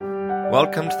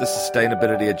Welcome to the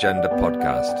Sustainability Agenda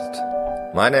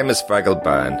podcast. My name is Fergal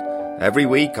Byrne. Every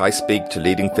week I speak to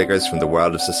leading figures from the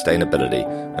world of sustainability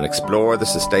and explore the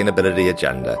sustainability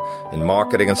agenda in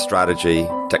marketing and strategy,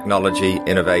 technology,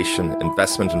 innovation,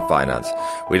 investment and finance.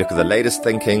 We look at the latest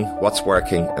thinking, what's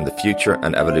working, and the future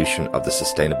and evolution of the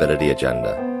sustainability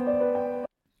agenda.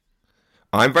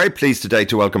 I'm very pleased today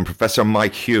to welcome Professor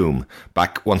Mike Hulme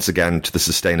back once again to the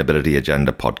Sustainability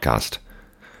Agenda podcast.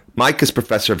 Mike is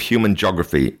Professor of Human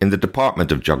Geography in the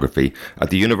Department of Geography at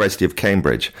the University of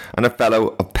Cambridge and a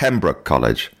Fellow of Pembroke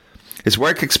College. His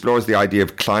work explores the idea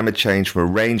of climate change from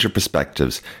a range of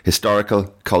perspectives,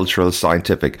 historical, cultural,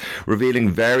 scientific, revealing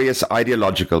various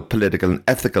ideological, political and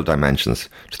ethical dimensions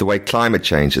to the way climate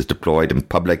change is deployed in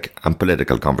public and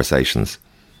political conversations.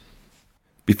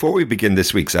 Before we begin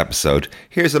this week's episode,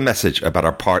 here's a message about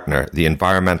our partner, the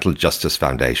Environmental Justice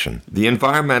Foundation. The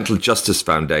Environmental Justice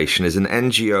Foundation is an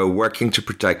NGO working to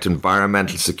protect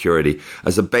environmental security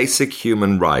as a basic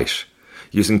human right.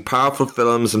 Using powerful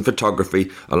films and photography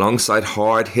alongside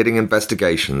hard-hitting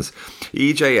investigations,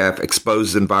 EJF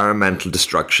exposes environmental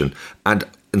destruction and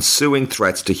ensuing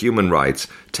threats to human rights,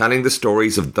 telling the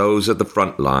stories of those at the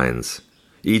front lines.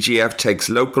 EGF takes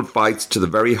local fights to the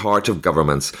very heart of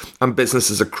governments and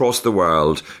businesses across the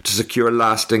world to secure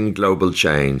lasting global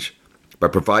change. By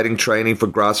providing training for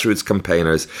grassroots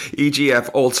campaigners, EGF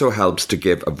also helps to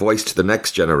give a voice to the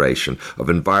next generation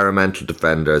of environmental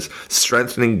defenders,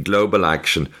 strengthening global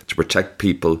action to protect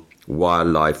people,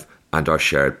 wildlife, and our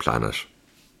shared planet.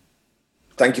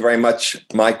 Thank you very much,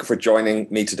 Mike, for joining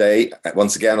me today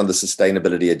once again on the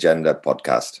Sustainability Agenda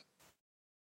podcast.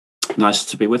 Nice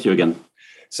to be with you again.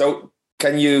 So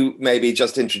can you maybe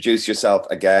just introduce yourself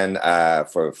again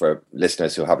for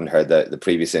listeners who haven't heard the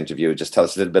previous interview? Just tell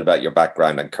us a little bit about your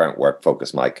background and current work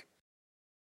focus, Mike.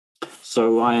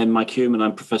 So I am Mike Hulme and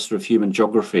I'm Professor of Human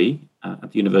Geography at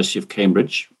the University of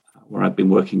Cambridge, where I've been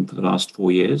working for the last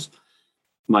 4 years.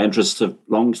 My interests have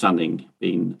long-standing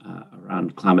been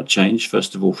around climate change,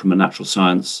 first of all from a natural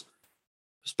science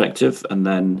perspective, and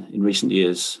then in recent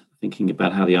years thinking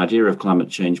about how the idea of climate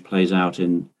change plays out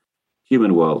in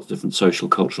human world, different social,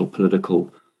 cultural,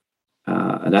 political,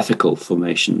 and ethical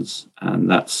formations.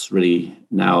 And that's really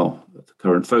now the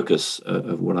current focus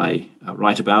of what I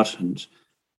write about and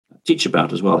teach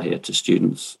about as well here to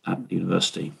students at the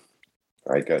university.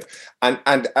 Very good.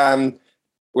 And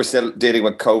we're still dealing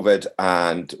with COVID,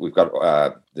 and we've got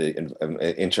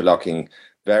the interlocking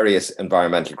various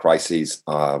environmental crises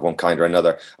of one kind or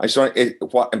another. I just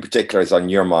want what in particular is on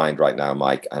your mind right now,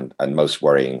 Mike, and most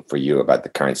worrying for you about the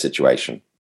current situation?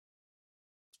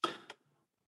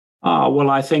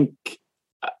 Well, I think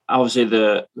obviously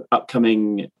the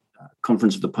upcoming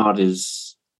Conference of the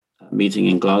Parties meeting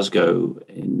in Glasgow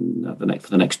for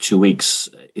the next 2 weeks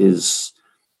is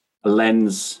a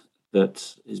lens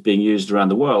that is being used around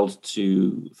the world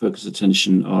to focus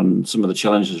attention on some of the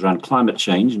challenges around climate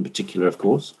change in particular, of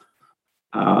course.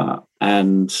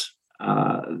 And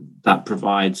that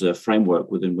provides a framework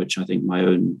within which I think my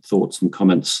own thoughts and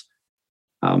comments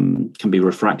can be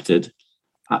refracted.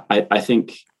 I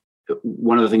think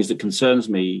one of the things that concerns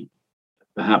me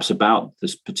perhaps about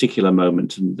this particular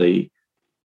moment and the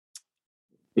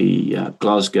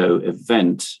Glasgow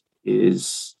event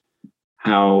is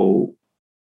how,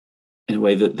 in a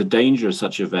way, that the danger of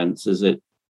such events is it,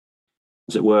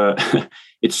 as it were,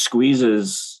 it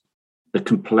squeezes the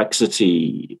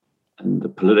complexity and the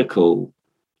political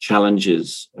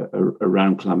challenges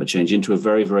around climate change into a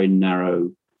very, very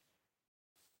narrow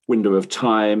window of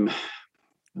time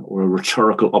or a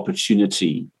rhetorical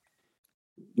opportunity,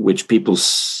 which people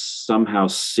somehow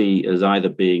see as either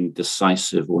being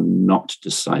decisive or not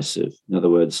decisive. In other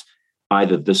words,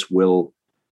 either this will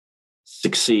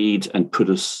succeed and put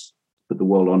the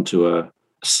world onto a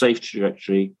safe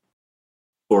trajectory,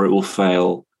 or it will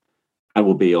fail and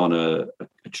will be on a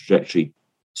trajectory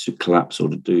to collapse or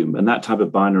to doom. And that type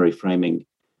of binary framing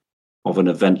of an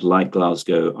event like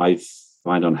Glasgow, I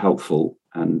find unhelpful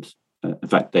and, in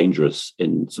fact, dangerous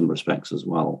in some respects as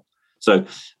well. So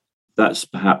that's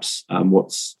perhaps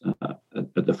what's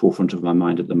at the forefront of my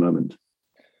mind at the moment.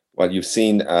 Well, you've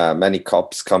seen many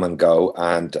COPs come and go,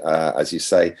 and as you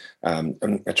say,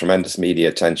 a tremendous media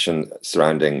attention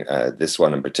surrounding this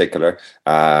one in particular.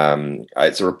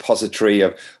 It's a repository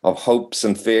of hopes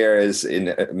and fears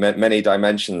in many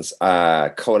dimensions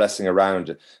coalescing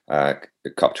around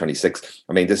COP26.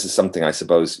 I mean, this is something I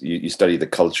suppose you study the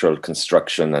cultural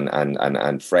construction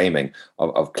and framing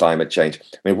of climate change.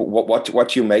 I mean, what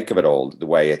do you make of it all? The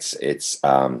way it's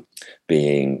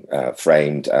being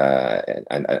framed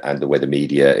and the way the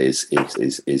media is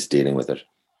dealing with it.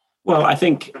 Well, I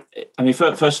mean,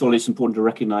 first of all, it's important to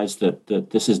recognize that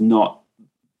this is not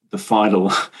the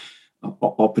final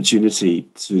opportunity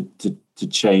to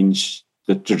change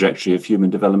the trajectory of human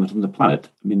development on the planet.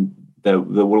 I mean, there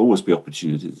will always be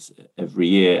opportunities every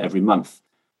year, every month,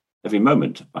 every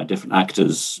moment by different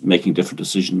actors making different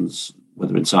decisions,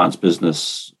 whether in science,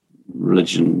 business,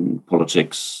 religion,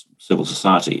 politics, civil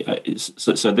society.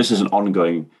 So this is an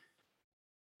ongoing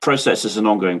process, is an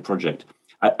ongoing project.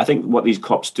 I think what these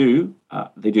COPs do,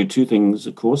 they do two things,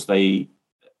 of course.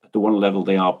 At the one level,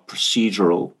 they are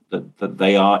procedural, that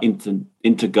they are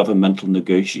intergovernmental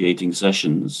negotiating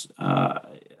sessions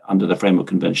under the Framework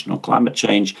Convention on Climate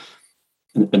Change.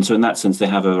 And so in that sense, they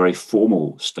have a very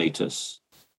formal status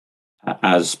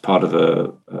as part of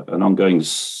an ongoing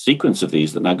sequence of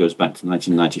these that now goes back to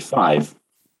 1995.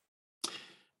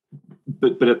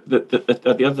 But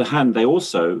at the other hand, they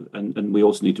also, and we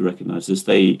also need to recognize this,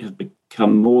 they have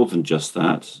become more than just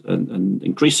that, and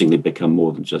increasingly become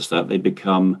more than just that. They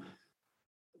become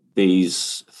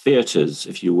these theaters,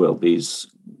 if you will, these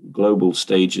global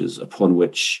stages upon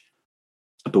which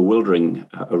a bewildering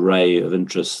array of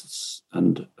interests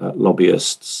and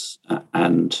lobbyists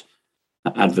and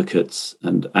advocates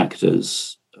and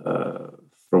actors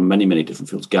from many, many different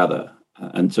fields gather.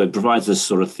 And so it provides this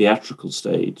sort of theatrical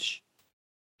stage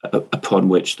upon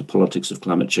which the politics of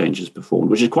climate change is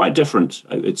performed, which is quite different,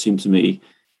 it seemed to me,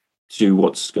 to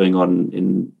what's going on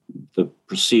in the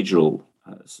procedural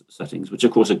settings, which of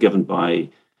course are governed by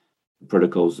the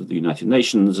protocols of the United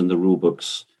Nations and the rule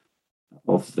books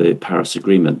of the Paris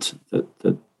Agreement that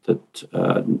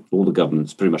all the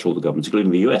governments, pretty much all the governments,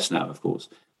 including the US now, of course,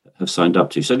 have signed up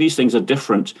to. So these things are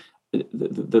different.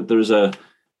 There is a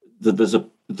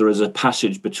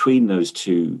passage between those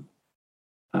two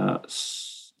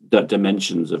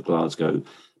dimensions of Glasgow,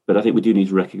 but I think we do need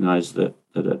to recognise that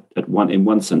in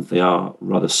one sense they are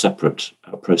rather separate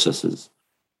processes.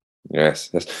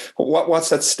 Yes.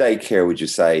 What's at stake here? Would you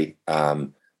say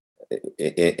in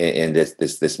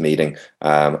this meeting?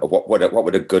 What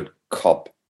would a good COP,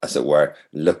 as it were,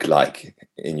 look like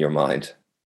in your mind?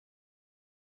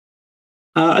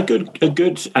 A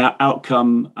good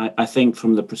outcome, I think,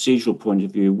 from the procedural point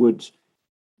of view, would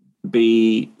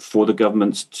be for the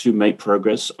governments to make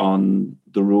progress on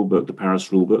the rulebook, the Paris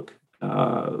rulebook,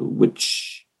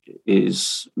 which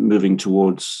is moving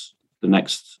towards the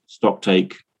next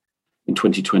stocktake in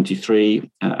 2023.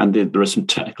 And there are some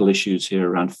technical issues here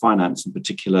around finance in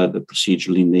particular that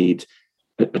procedurally need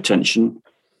attention.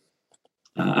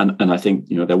 And I think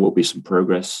there will be some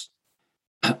progress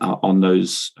on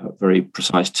those very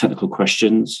precise technical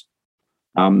questions.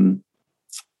 So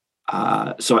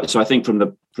I think from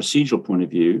the procedural point of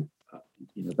view,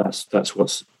 that's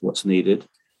what's needed.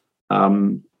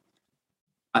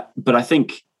 But I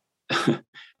think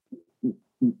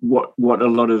what a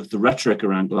lot of the rhetoric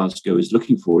around Glasgow is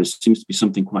looking for seems to be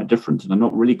something quite different, and I'm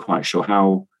not really quite sure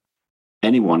how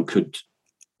anyone could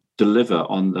deliver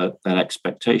on that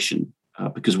expectation,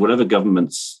 because whatever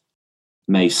governments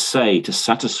may say to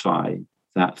satisfy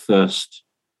that thirst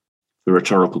for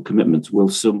rhetorical commitments will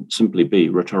simply be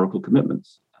rhetorical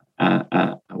commitments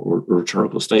or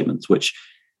rhetorical statements, which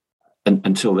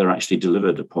until they're actually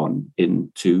delivered upon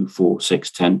in 2, 4,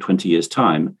 6, 10, 20 years'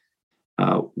 time,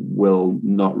 will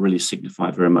not really signify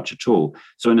very much at all.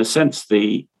 So in a sense,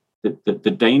 the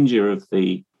danger of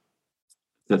the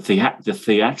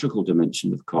theatrical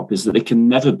dimension of COP is that it can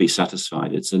never be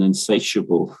satisfied. It's an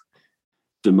insatiable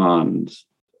demand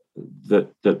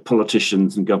that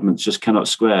politicians and governments just cannot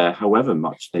square, however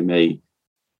much they may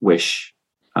wish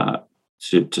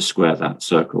to square that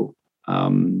circle.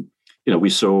 We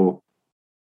saw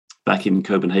back in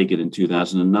Copenhagen in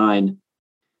 2009,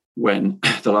 when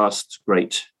the last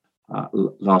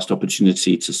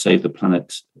opportunity to save the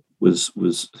planet was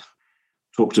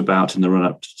talked about in the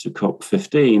run-up to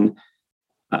COP15,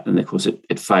 and of course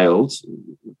it failed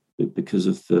because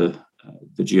of the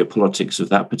geopolitics of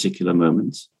that particular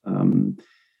moment.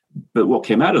 But what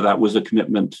came out of that was a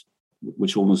commitment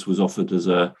which almost was offered as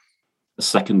a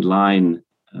second line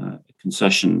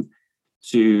concession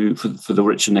for the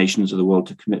richer nations of the world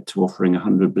to commit to offering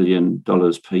 $100 billion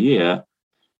per year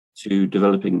to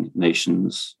developing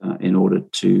nations in order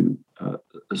to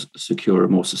secure a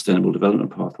more sustainable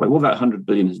development pathway. Well, that $100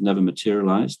 billion has never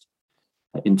materialized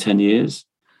in 10 years,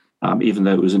 even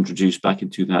though it was introduced back in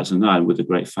 2009 with a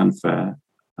great fanfare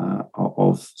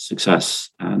of success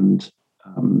and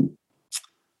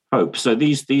hope. So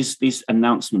these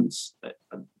announcements,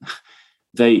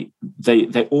 they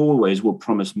always will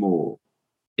promise more.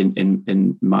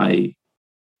 In my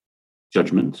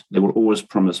judgment, they will always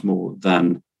promise more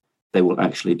than they will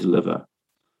actually deliver.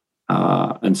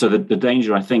 And so the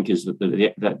danger, I think, is that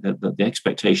the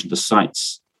expectation, the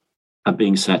sights are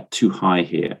being set too high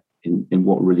here in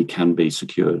what really can be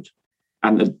secured.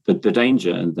 And the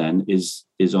danger then is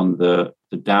on the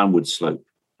downward slope,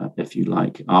 if you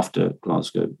like, after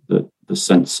Glasgow, the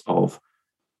sense of,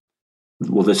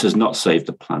 well, this has not saved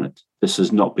the planet. This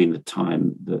has not been the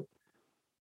time that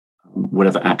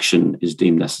whatever action is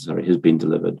deemed necessary has been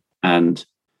delivered. And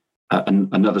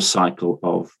another cycle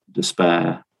of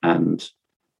despair and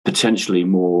potentially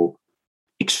more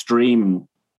extreme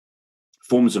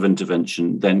forms of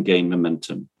intervention then gain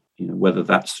momentum, whether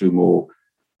that's through more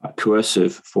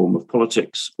coercive form of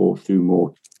politics or through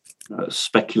more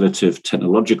speculative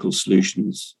technological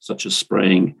solutions, such as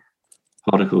spraying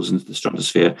particles into the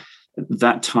stratosphere.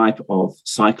 That type of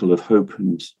cycle of hope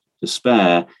and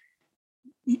despair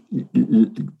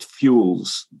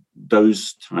fuels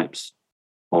those types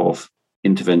of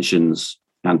interventions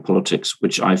and politics,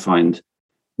 which I find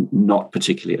not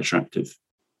particularly attractive.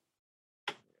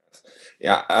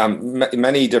 Yeah,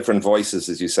 many different voices,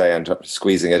 as you say, and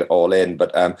squeezing it all in.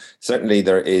 But certainly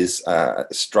there is a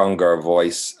stronger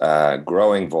voice,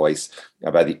 growing voice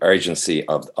about the urgency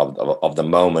of the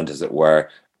moment, as it were,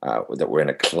 that we're in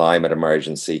a climate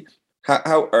emergency.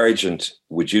 How urgent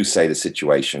would you say the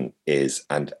situation is,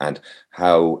 and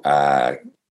how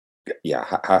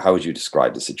would you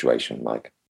describe the situation,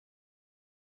 Mike?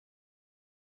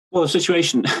 Well, the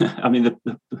situation, I mean,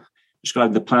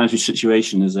 describing the planetary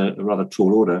situation is a rather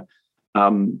tall order,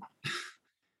 and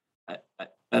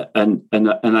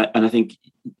I think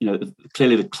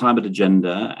clearly the climate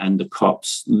agenda and the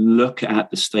COPs look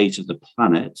at the state of the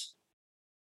planet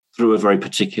through a very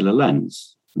particular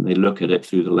lens, and they look at it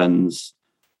through the lens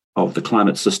of the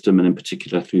climate system, and in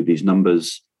particular through these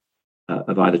numbers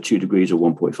of either 2 degrees or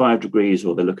 1.5 degrees,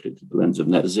 or they look at it through the lens of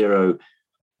net zero,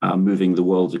 moving the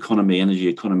world's energy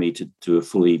economy to a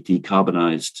fully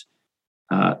decarbonized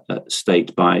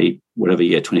state by whatever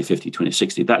year, 2050,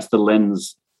 2060. That's the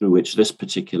lens through which this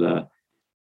particular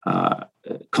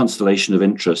constellation of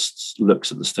interests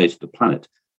looks at the state of the planet.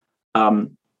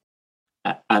 And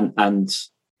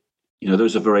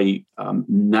those are very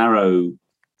narrow,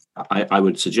 I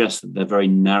would suggest that they're very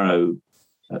narrow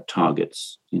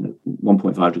targets,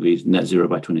 1.5 degrees net zero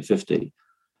by 2050.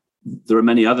 There are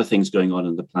many other things going on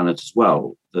in the planet as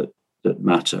well that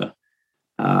matter,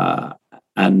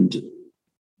 and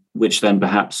which then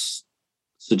perhaps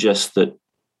suggests that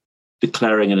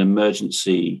declaring an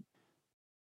emergency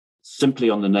simply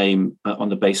on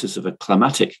the basis of a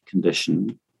climatic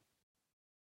condition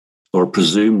or a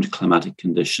presumed climatic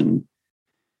condition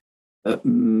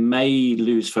may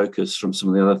lose focus from some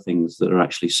of the other things that are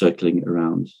actually circling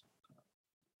around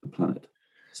the planet.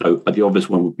 So the obvious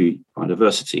one would be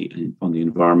biodiversity on the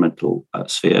environmental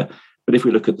sphere. But if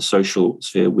we look at the social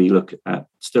sphere, we look at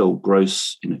still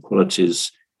gross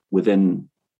inequalities within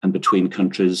and between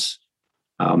countries,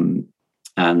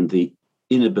 and the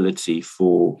inability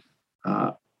for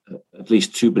at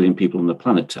least 2 billion people on the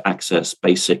planet to access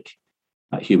basic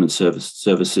human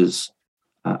services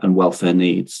and welfare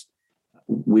needs.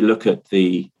 We look at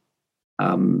the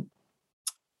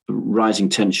rising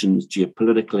tensions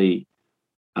geopolitically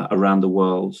around the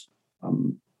world,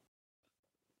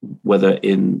 whether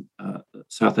in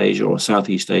South Asia or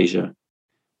Southeast Asia,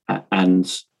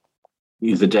 and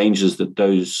the dangers that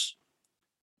those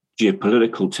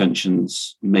geopolitical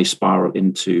tensions may spiral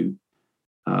into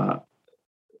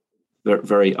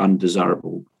very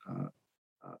undesirable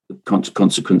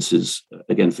consequences,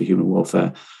 again, for human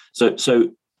welfare. So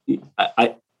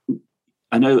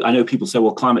I know people say,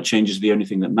 well, climate change is the only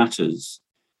thing that matters.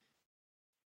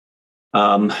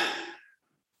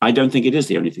 I don't think it is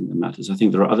the only thing that matters. I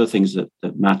think there are other things that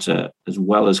matter as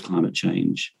well as climate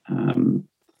change,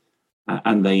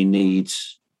 and they need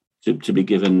to be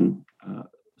given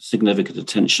significant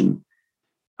attention.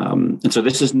 And so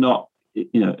this is not,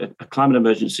 a climate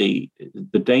emergency.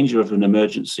 The danger of an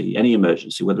emergency, any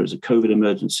emergency, whether it's a COVID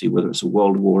emergency, whether it's a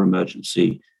world war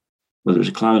emergency, whether it's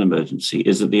a climate emergency,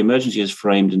 is that the emergency is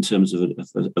framed in terms of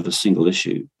a single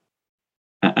issue.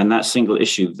 And that single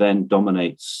issue then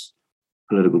dominates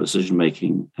political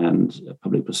decision-making and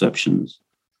public perceptions.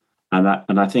 And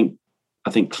I think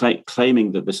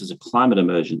claiming that this is a climate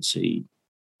emergency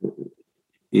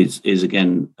is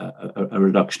again a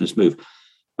reductionist move.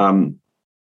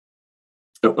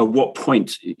 At what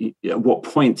point,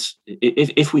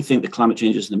 if we think that climate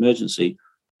change is an emergency,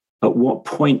 at what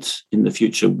point in the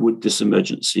future would this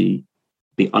emergency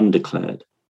be undeclared?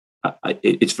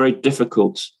 It's very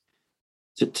difficult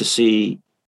to see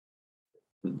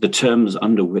the terms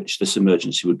under which this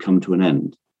emergency would come to an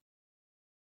end.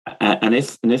 And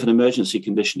if an emergency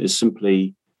condition is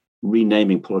simply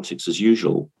renaming politics as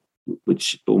usual,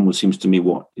 which almost seems to me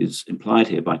what is implied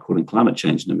here by calling climate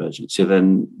change an emergency,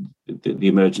 then the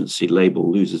emergency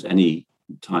label loses any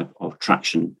type of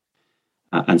traction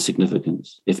and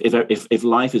significance. If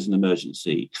life is an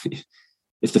emergency,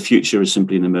 if the future is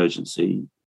simply an emergency,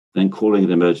 then calling it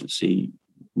an emergency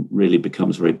really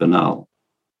becomes very banal.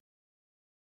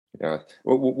 Yeah,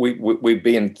 we've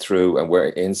been through, and we're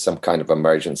in some kind of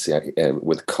emergency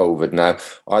with COVID now.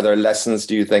 Are there lessons,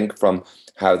 do you think, from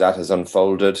how that has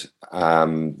unfolded,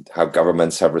 how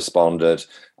governments have responded,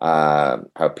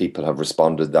 how people have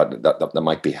responded that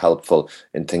might be helpful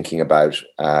in thinking about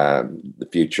the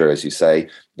future, as you say,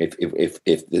 if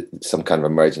some kind of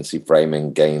emergency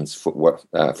framing gains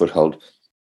foothold?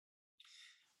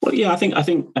 Well, yeah, I think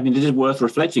it is worth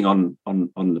reflecting on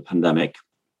the pandemic.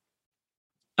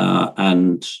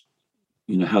 And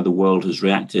how the world has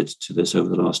reacted to this over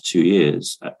the last 2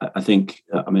 years. I think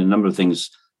a number of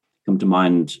things come to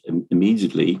mind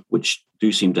immediately, which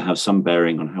do seem to have some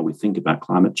bearing on how we think about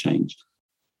climate change.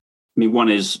 One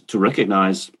is to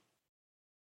recognize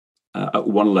at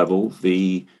one level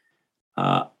the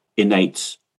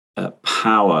innate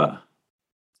power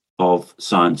of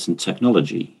science and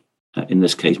technology, in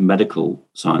this case, medical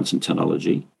science and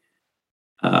technology,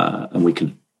 and we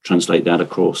can translate that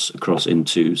across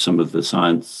into some of the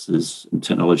sciences and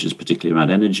technologies, particularly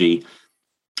around energy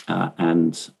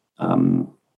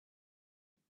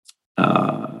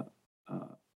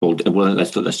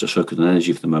let's just focus on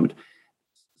energy for the moment.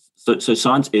 So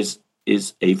science is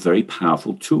a very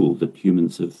powerful tool that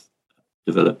humans have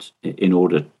developed in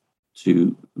order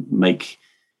to make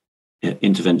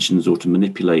interventions or to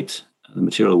manipulate the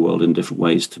material world in different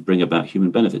ways to bring about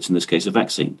human benefits, in this case, a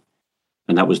vaccine.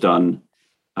 And that was done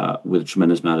with a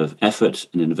tremendous amount of effort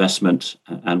and investment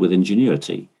and with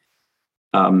ingenuity.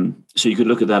 So you could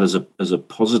look at that as a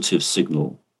positive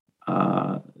signal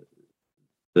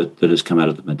that has come out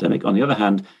of the pandemic. On the other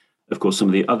hand, of course, some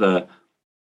of the other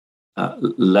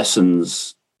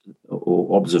lessons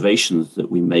or observations that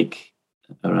we make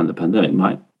around the pandemic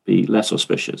might be less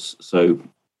auspicious. So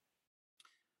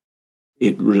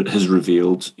it has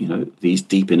revealed, these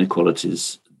deep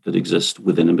inequalities that exist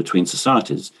within and between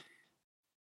societies,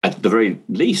 at the very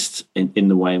least in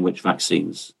the way in which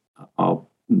vaccines are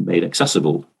made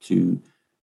accessible to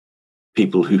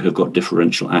people who have got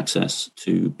differential access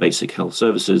to basic health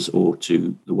services or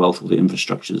to the wealth of the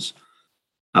infrastructures.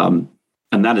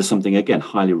 And that is something, again,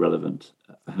 highly relevant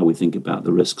for how we think about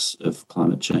the risks of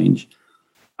climate change.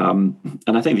 And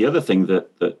I think the other thing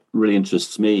that really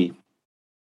interests me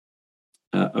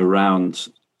around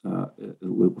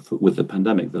with the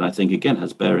pandemic that I think, again,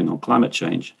 has bearing on climate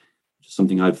change, which is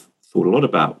something I've thought a lot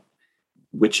about,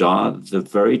 which are the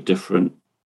very different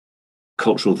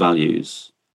cultural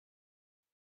values,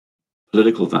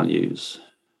 political values,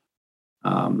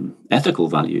 ethical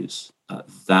values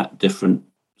that different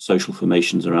social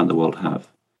formations around the world have.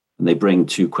 And they bring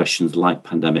to questions like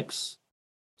pandemics,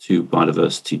 to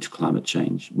biodiversity, to climate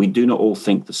change. We do not all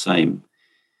think the same.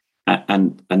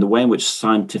 And the way in which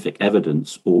scientific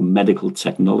evidence or medical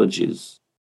technologies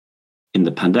in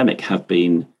the pandemic have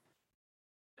been,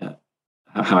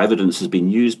 how evidence has been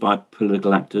used by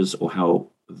political actors, or how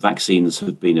vaccines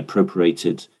have been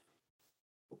appropriated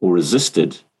or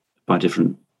resisted by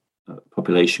different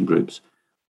population groups,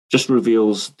 just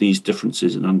reveals these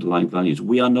differences in underlying values.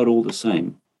 We are not all the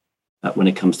same when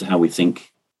it comes to how we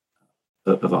think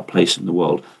of our place in the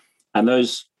world. And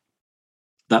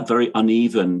that very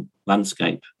uneven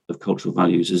landscape of cultural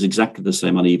values is exactly the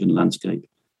same uneven landscape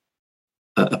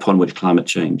upon which climate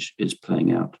change is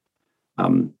playing out.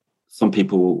 Some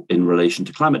people in relation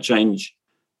to climate change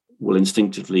will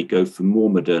instinctively go for more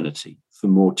modernity, for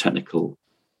more technical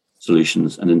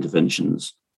solutions and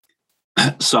interventions.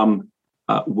 Some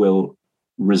will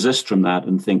resist from that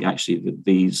and think actually that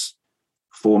these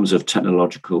forms of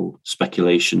technological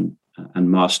speculation and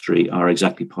mastery are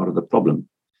exactly part of the problem.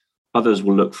 Others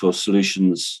will look for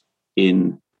solutions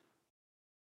in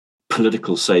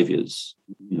political saviors,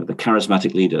 the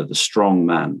charismatic leader, the strong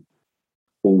man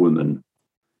or woman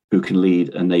who can lead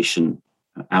a nation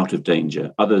out of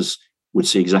danger. Others would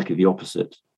see exactly the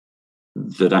opposite,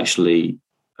 that actually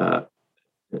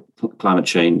climate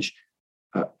change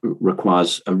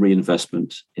requires a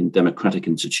reinvestment in democratic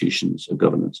institutions of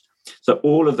governance. So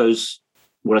all of those,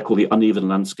 what I call the uneven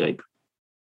landscape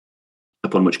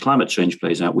upon which climate change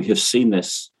plays out, we have seen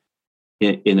this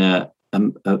in a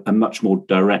much more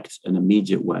direct and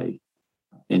immediate way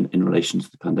in relation to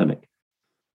the pandemic.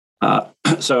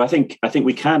 So I think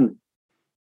we can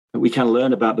we can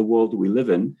learn about the world that we live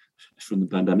in from the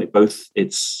pandemic, both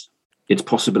its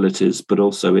possibilities, but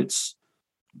also its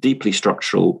deeply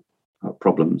structural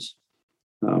problems.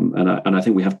 And I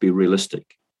think we have to be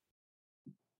realistic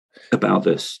about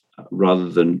this rather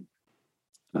than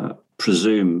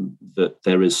presume that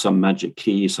there is some magic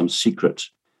key, some secret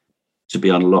to be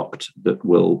unlocked that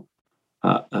will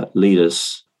lead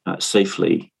us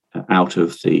safely out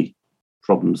of the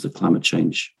problems that climate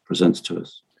change presents to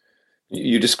us.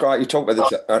 You talk about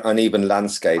this uneven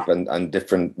landscape and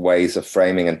different ways of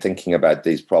framing and thinking about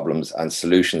these problems and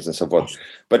solutions and so forth.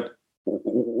 But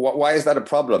why is that a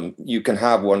problem? You can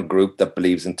have one group that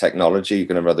believes in technology. You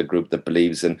can have another group that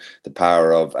believes in the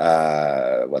power of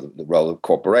the role of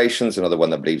corporations. Another one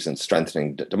that believes in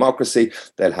strengthening democracy.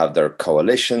 They'll have their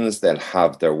coalitions. They'll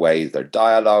have their ways, their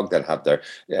dialogue. They'll have their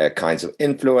kinds of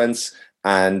influence.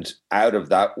 And out of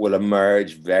that will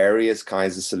emerge various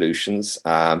kinds of solutions.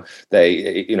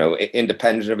 They,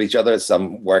 independent of each other,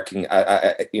 some working,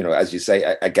 as you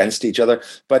say, against each other.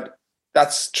 But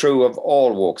that's true of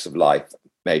all walks of life,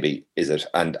 maybe, is it?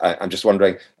 And I'm just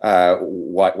wondering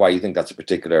why you think that's a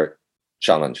particular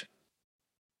challenge.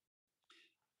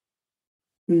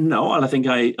 No, I think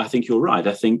you're right.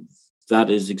 I think that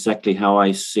is exactly how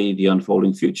I see the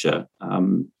unfolding future.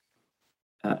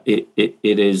 It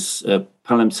is a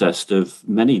palimpsest of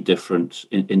many different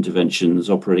interventions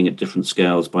operating at different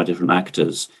scales by different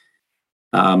actors.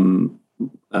 Some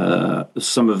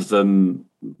of them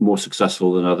more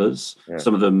successful than others. Yeah.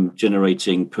 Some of them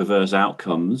generating perverse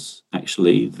outcomes,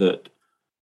 actually, that,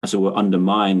 as it were,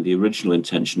 undermine the original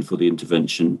intention for the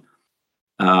intervention.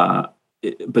 But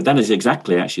that is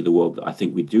exactly actually the world that I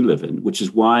think we do live in, which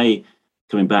is why,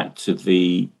 coming back to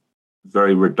the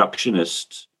very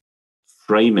reductionist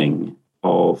framing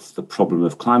of the problem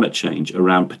of climate change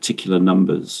around particular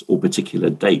numbers or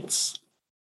particular dates,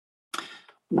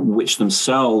 which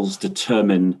themselves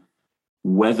determine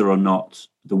whether or not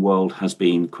the world has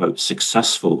been, quote,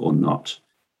 successful or not,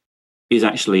 is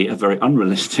actually a very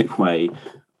unrealistic way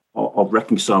of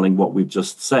reconciling what we've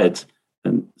just said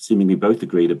and seemingly both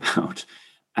agreed about,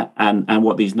 and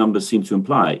what these numbers seem to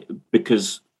imply,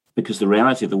 because the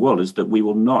reality of the world is that we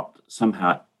will not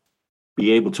somehow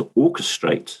be able to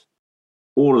orchestrate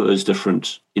all of those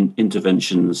different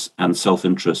interventions and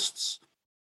self-interests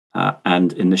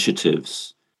and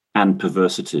initiatives and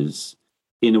perversities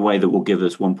in a way that will give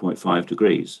us 1.5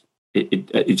 degrees.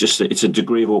 It's a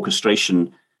degree of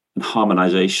orchestration and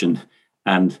harmonization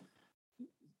and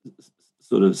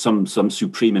sort of some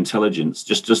supreme intelligence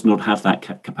just does not have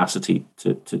that capacity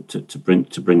to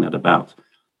bring that about.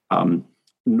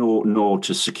 Nor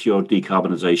to secure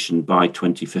decarbonization by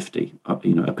 2050, a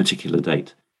particular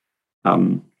date.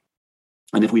 And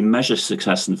if we measure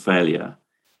success and failure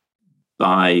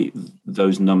by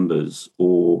those numbers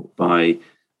or by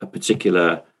a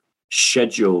particular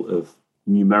schedule of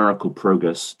numerical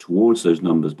progress towards those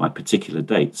numbers by particular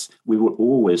dates, we will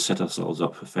always set ourselves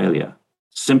up for failure,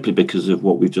 simply because of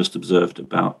what we've just observed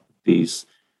about these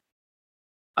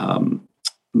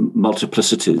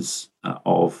multiplicities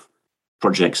of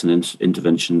projects and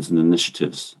interventions and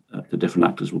initiatives the different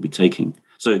actors will be taking.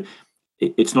 So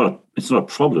it's not a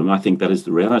problem. I think that is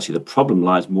the reality. The problem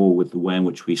lies more with the way in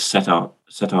which we set out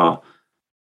on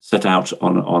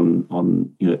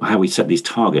how we set these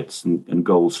targets and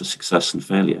goals for success and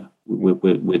failure.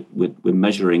 We're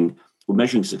measuring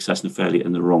success and failure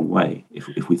in the wrong way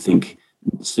if we think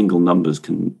single numbers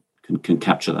can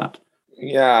capture that.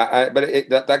 Yeah, but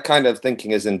that kind of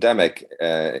thinking is endemic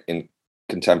in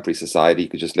contemporary society. You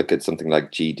could just look at something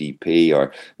like GDP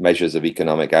or measures of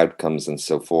economic outcomes and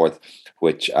so forth,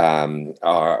 which are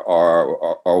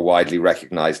widely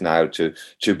recognized now to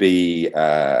be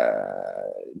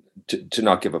to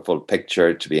not give a full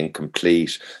picture, to be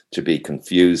incomplete, to be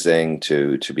confusing,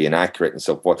 to be inaccurate and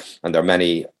so forth. And there are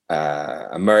many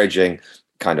emerging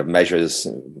kind of measures,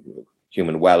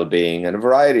 human well-being, and a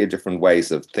variety of different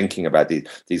ways of thinking about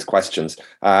these questions.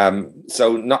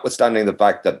 So notwithstanding the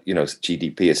fact that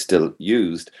GDP is still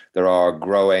used, there are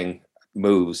growing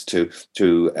moves to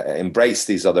embrace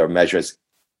these other measures.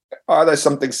 Are there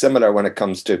something similar when it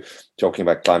comes to talking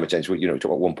about climate change? Talk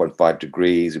about 1.5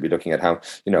 degrees. We'll be looking at how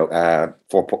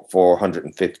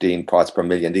 415 parts per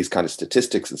million, these kind of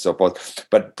statistics and so forth.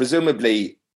 But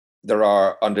presumably there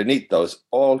are underneath those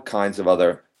all kinds of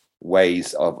other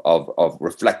ways of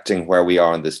reflecting where we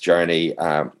are on this journey,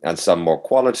 and some more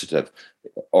qualitative,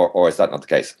 or is that not the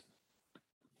case?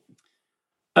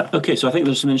 Okay, so I think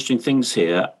there's some interesting things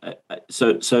here.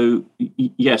 So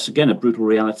yes, again, a brutal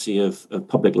reality of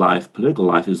public life, political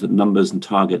life, is that numbers and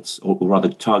targets, or rather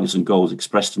targets and goals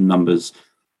expressed in numbers,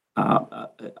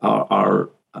 are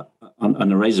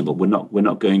unerasable. We're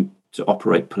not going to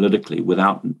operate politically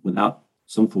without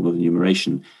some form of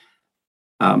enumeration.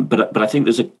 But I think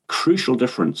there's a crucial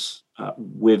difference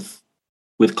with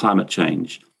climate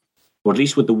change, or at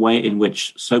least with the way in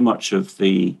which so much of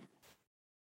the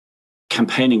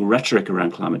campaigning rhetoric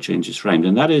around climate change is framed,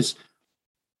 and that is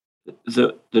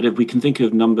that if we can think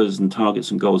of numbers and targets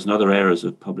and goals in other areas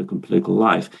of public and political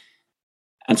life,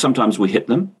 and sometimes we hit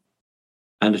them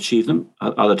and achieve them,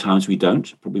 other times we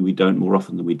don't. Probably we don't more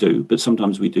often than we do, but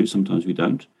sometimes we do, sometimes we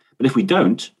don't. But if we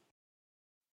don't,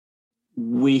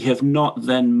 we have not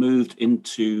then moved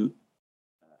into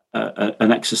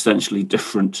an existentially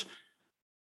different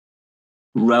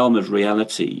realm of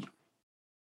reality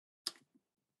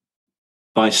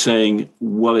by saying,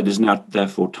 well, it is now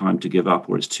therefore time to give up,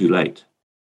 or it's too late.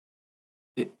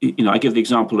 I give the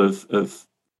example of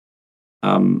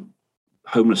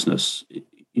homelessness.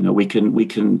 We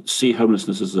can see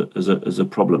homelessness as a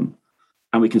problem,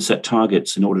 and we can set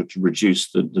targets in order to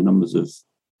reduce the numbers of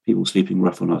people sleeping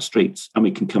rough on our streets, and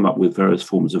we can come up with various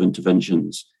forms of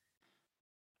interventions.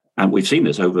 And we've seen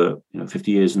this over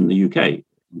 50 years in the UK in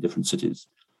different cities.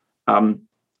 But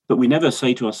we never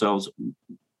say to ourselves,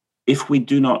 if we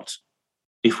do not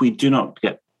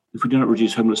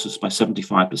reduce homelessness by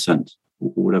 75%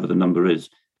 or whatever the number is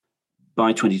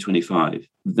by 2025,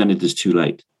 then it is too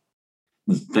late.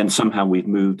 Then somehow we've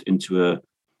moved into a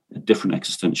different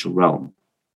existential realm.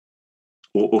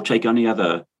 Or take any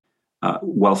other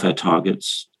welfare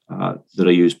targets that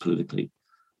are used politically.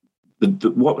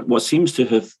 What seems to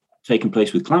have taken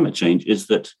place with climate change is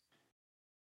that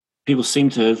people seem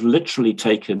to have literally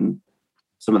taken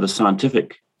some of the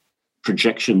scientific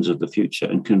projections of the future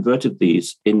and converted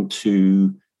these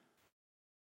into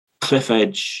cliff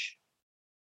edge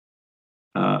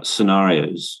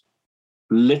scenarios,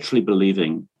 literally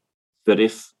believing that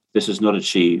if this is not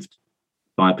achieved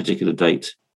by a particular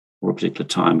date or a particular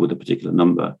time with a particular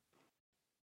number,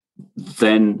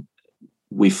 then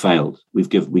we failed. We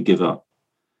give up.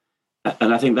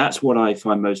 And I think that's what I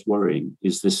find most worrying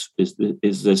is this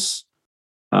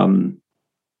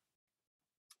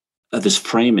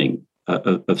framing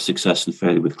of success and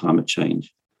failure with climate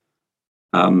change.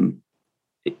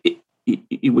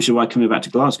 Which is why, coming back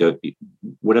to Glasgow,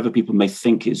 whatever people may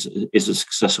think is a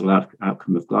successful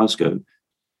outcome of Glasgow,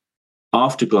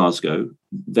 after Glasgow,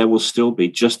 there will still be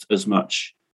just as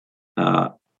much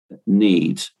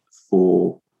need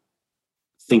for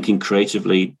thinking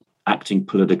creatively, acting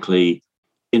politically,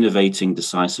 innovating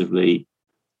decisively,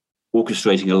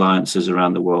 orchestrating alliances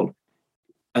around the world.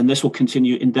 And this will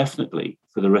continue indefinitely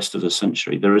for the rest of the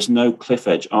century. There is no cliff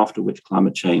edge after which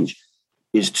climate change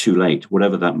is too late,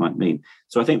 whatever that might mean.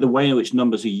 So I think the way in which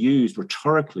numbers are used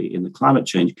rhetorically in the climate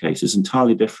change case is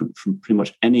entirely different from pretty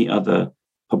much any other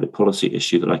public policy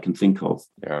issue that I can think of,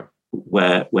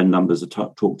 where numbers are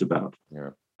talked about.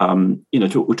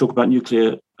 We talk about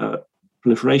nuclear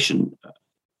proliferation.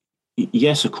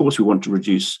 Yes, of course, we want to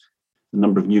reduce the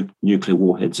number of nuclear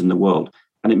warheads in the world,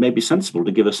 and it may be sensible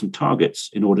to give us some targets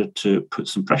in order to put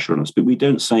some pressure on us. But we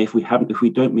don't say if we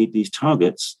don't meet these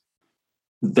targets,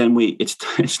 then it's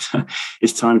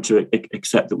time to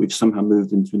accept that we've somehow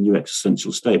moved into a new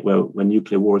existential state where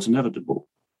nuclear war is inevitable.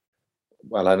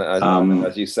 Well, and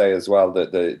as you say as well,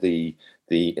 that the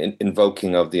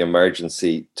invoking of the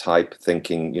emergency type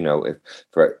thinking, if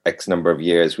for X number of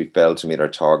years we failed to meet our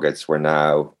targets, we're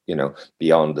now,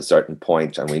 beyond a certain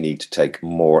point and we need to take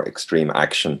more extreme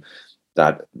action,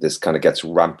 that this kind of gets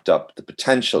ramped up, the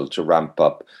potential to ramp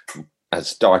up and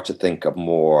start to think of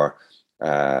more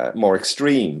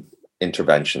extreme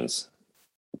interventions.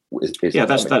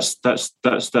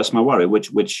 That's my worry,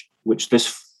 which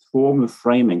this form of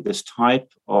framing, this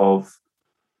type of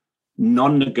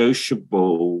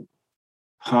non-negotiable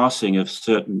passing of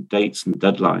certain dates and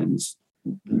deadlines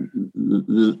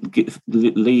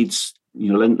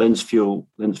lends fuel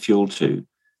to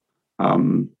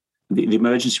the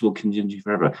emergency will continue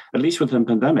forever. At least with the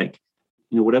pandemic,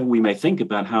 whatever we may think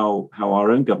about how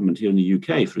our own government here in the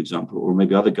UK, for example, or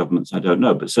maybe other governments, I don't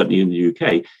know, but certainly in the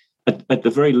UK, at the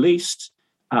very least,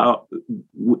 I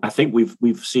think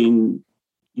we've seen,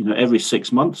 every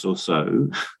 6 months or so,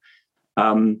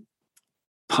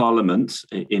 Parliament,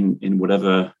 in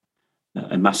whatever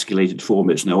emasculated form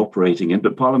it's now operating in,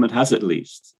 but Parliament has at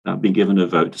least been given a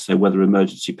vote to say whether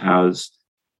emergency powers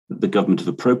that the government have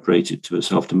appropriated to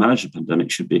itself to manage the pandemic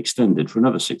should be extended for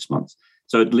another 6 months.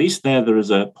 So at least there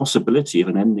is a possibility of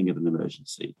an ending of an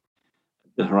emergency,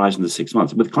 the horizon of 6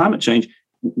 months. With climate change,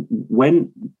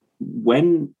 when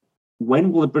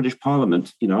will the British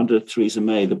Parliament, under Theresa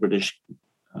May, the British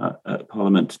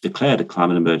Parliament declared a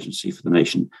climate emergency for the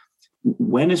nation?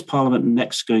 When is Parliament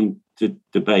next going to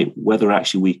debate whether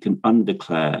actually we can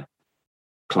undeclare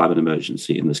climate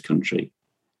emergency in this country,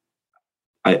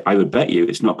 I would bet you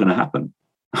it's not going to happen.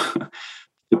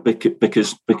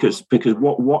 because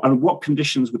what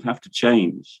conditions would have to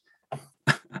change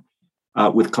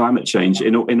with climate change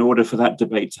in order for that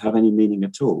debate to have any meaning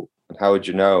at all? And how would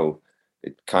you know?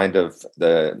 It kind of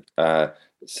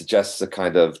suggests a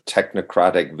kind of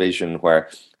technocratic vision where,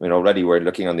 already we're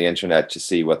looking on the internet to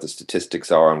see what the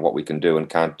statistics are and what we can do and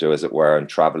can't do, as it were, and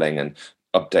traveling and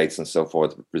updates and so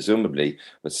forth, presumably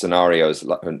with scenarios,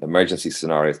 emergency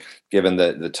scenarios, given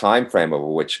the time frame over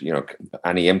which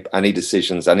any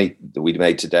decisions that we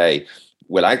made today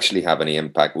will actually have any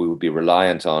impact. We would be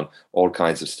reliant on all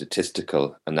kinds of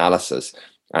statistical analysis.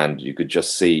 And you could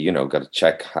just see, got to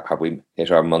check, have we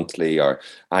hit our monthly or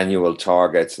annual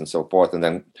targets and so forth. And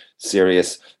then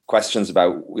serious questions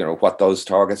about, what those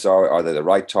targets are they the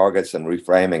right targets, and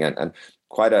reframing and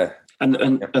quite a... And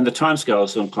the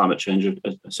timescales on climate change are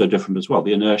so different as well.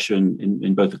 The inertia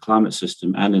in both the climate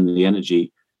system and in the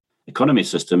energy economy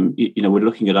system, we're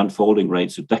looking at unfolding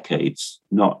rates of decades,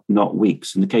 not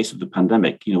weeks. In the case of the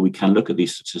pandemic, we can look at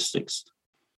these statistics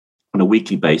on a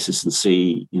weekly basis and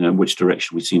see, in which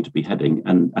direction we seem to be heading.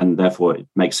 And therefore, it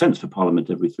makes sense for Parliament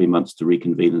every 3 months to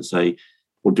reconvene and say,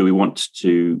 well, do we want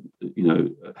to,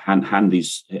 hand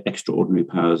these extraordinary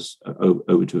powers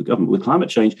over to a government? With climate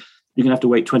change, you're going to have to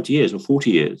wait 20 years or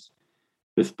 40 years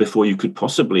before you could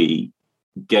possibly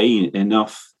gain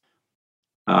enough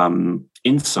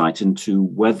insight into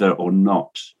whether or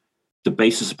not the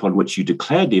basis upon which you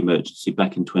declared the emergency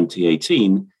back in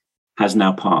 2018 has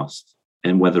now passed,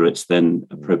 and whether it's then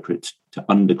appropriate to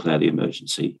undeclare the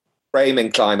emergency.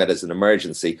 Framing climate as an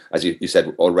emergency, as you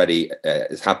said already,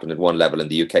 has happened at one level in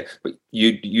the UK, but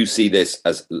you see this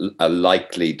as a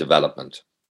likely development.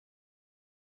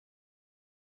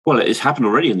 Well, it's happened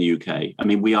already in the UK. I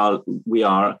mean, we are,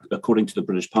 according to the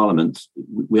British Parliament,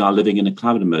 we are living in a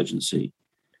climate emergency.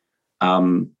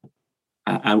 And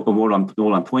all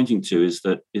I'm pointing to is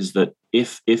that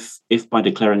if by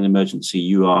declaring an emergency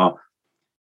you are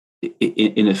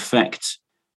in effect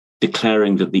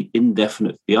declaring that the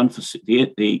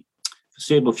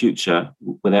foreseeable future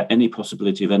without any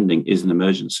possibility of ending is an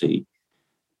emergency,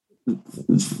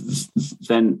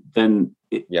 then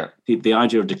the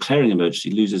idea of declaring emergency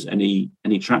loses any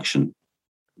traction.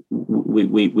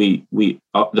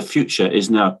 The future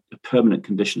is now a permanent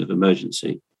condition of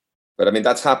emergency. But I mean,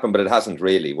 that's happened, but it hasn't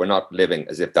really. We're not living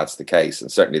as if that's the case.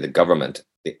 And certainly the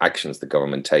actions the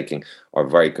government taking are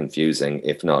very confusing,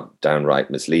 if not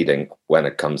downright misleading, when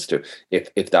it comes to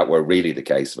if that were really the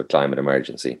case of a climate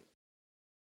emergency.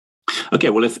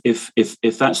 Okay, well,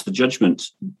 if that's the judgment,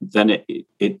 then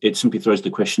it simply throws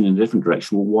the question in a different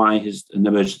direction. Well, why has an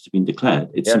emergency been declared?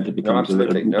 It simply becomes it's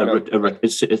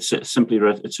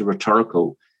a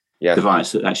rhetorical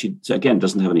device that actually, again,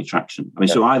 doesn't have any traction. I mean,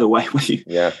 so either way,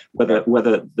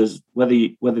 whether there's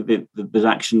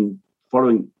action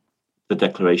following the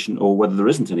declaration or whether there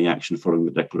isn't any action following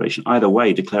the declaration, either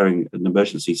way, declaring an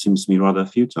emergency seems to me rather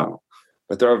futile.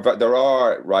 But there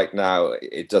are right now,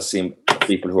 it does seem,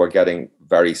 people who are getting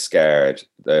very scared.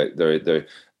 There's the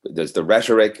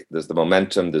rhetoric, there's the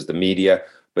momentum, there's the media,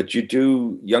 but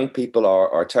young people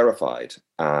are terrified,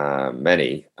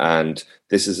 many, and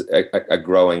this is a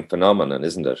growing phenomenon,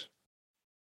 isn't it?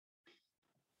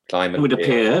 Climate. It would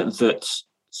appear that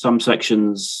some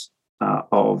sections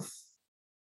of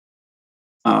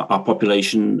our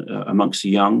population amongst the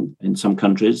young in some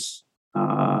countries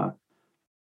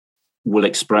will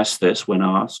express this when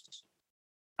asked.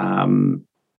 And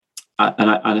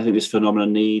I think this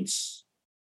phenomenon needs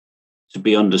to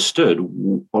be understood.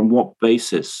 On what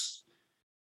basis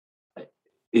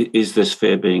is this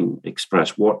fear being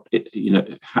expressed?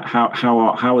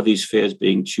 How are these fears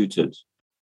being tutored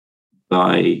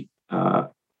by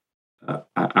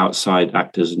outside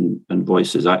actors and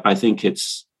voices? I think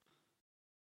it's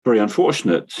very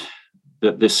unfortunate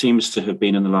that this seems to have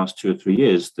been, in the last 2 or 3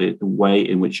 years, the way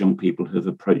in which young people have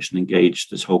approached and engaged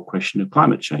this whole question of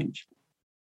climate change.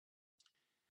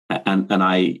 And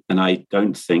I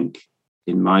don't think,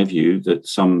 in my view, that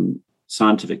some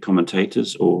scientific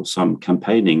commentators or some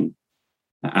campaigning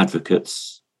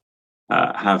advocates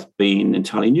have been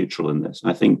entirely neutral in this.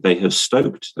 I think they have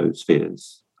stoked those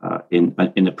fears in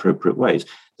inappropriate ways.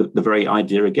 The very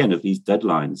idea, again, of these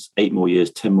deadlines, 8 more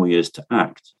years, 10 more years to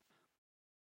act,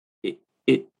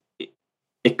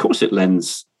 of course it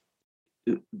lends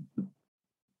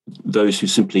those who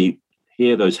simply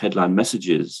hear those headline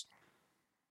messages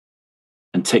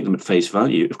and take them at face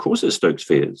value. Of course it stokes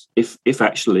fears. If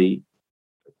actually,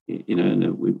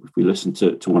 if we listen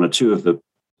to one or two of the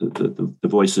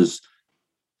voices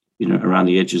around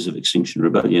the edges of Extinction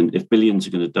Rebellion, if billions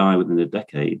are going to die within a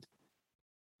decade,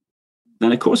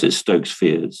 then of course it stokes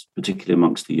fears, particularly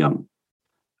amongst the young.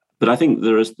 But I think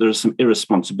there is some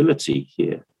irresponsibility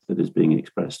here that is being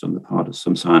expressed on the part of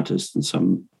some scientists and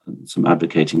some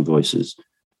advocating voices.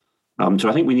 So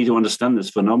I think we need to understand this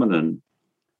phenomenon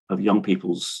of young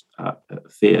people's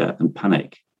fear and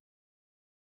panic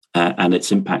and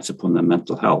its impacts upon their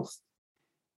mental health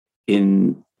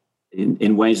in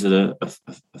ways that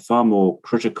are far more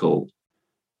critical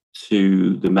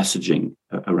to the messaging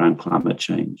around climate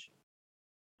change.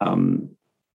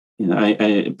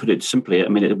 I put it simply, I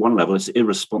mean, at one level, it's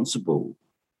irresponsible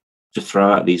to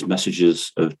throw out these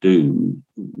messages of doom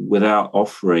without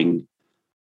offering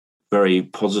very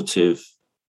positive,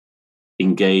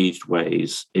 engaged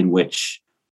ways in which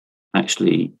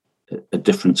actually a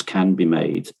difference can be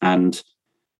made, and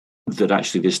that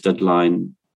actually this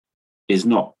deadline is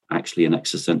not actually an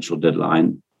existential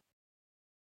deadline.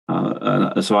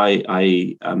 So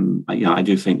I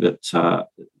do think that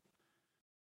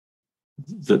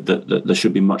that there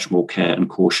should be much more care and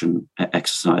caution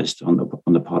exercised on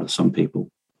the part of some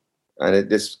people. And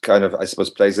this kind of, I suppose,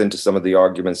 plays into some of the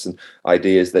arguments and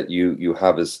ideas that you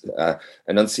have as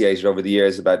enunciated over the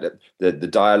years about the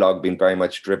dialogue being very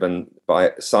much driven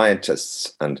by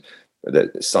scientists and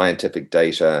the scientific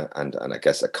data and I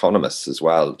guess economists as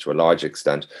well to a large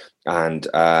extent, and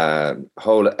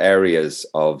whole areas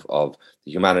of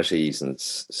the humanities and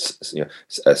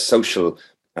social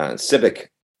and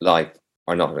civic life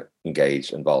are not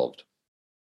involved.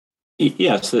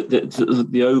 Yes,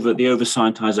 the over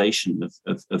scientization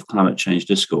of climate change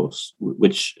discourse,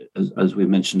 which, as we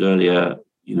mentioned earlier,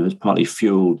 has partly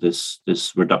fueled this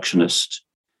reductionist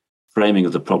framing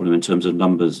of the problem in terms of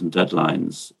numbers and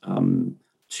deadlines,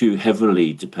 too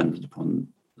heavily dependent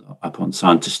upon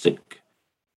scientific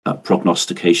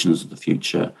prognostications of the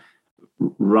future,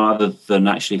 rather than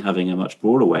actually having a much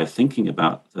broader way of thinking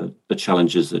about the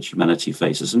challenges that humanity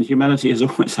faces. And humanity has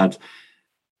always had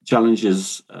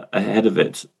challenges ahead of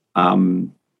it,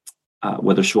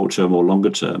 whether short-term or longer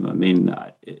term. I mean,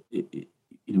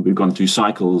 we've gone through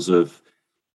cycles of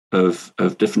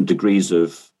different degrees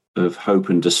of hope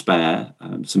and despair.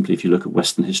 Simply, if you look at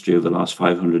Western history over the last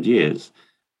 500 years,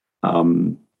 I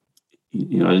don't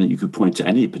think you could point to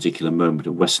any particular moment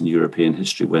of Western European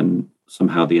history when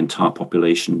somehow the entire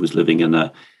population was living in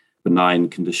a benign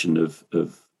condition of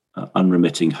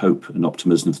unremitting hope and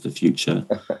optimism for the future.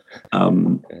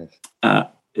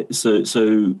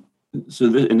 So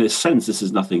in a sense, this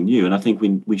is nothing new, and I think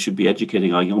we should be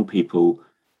educating our young people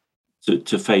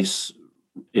to face,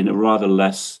 in a rather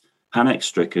less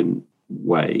panic-stricken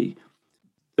way,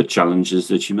 the challenges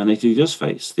that humanity does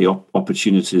face, the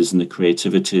opportunities and the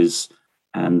creativities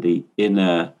and the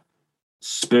inner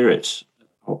spirit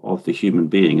of the human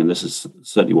being. And this is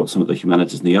certainly what some of the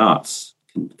humanities and the arts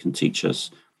can teach us,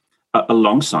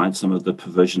 alongside some of the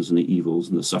perversions and the evils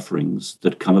and the sufferings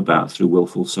that come about through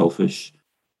willful, selfish,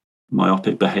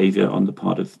 myopic behavior on the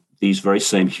part of these very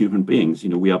same human beings.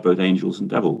 We are both angels and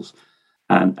devils.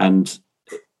 And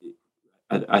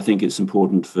I think it's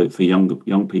important for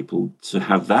young people to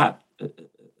have that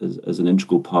as an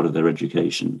integral part of their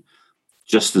education,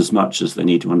 just as much as they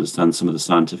need to understand some of the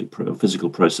scientific physical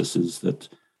processes that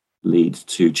lead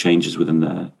to changes within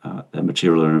their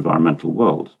material or environmental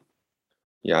world.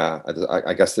 Yeah,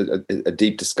 I guess a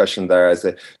deep discussion there as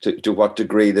to what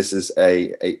degree this is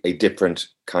a different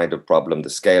kind of problem, the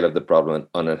scale of the problem, an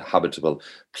uninhabitable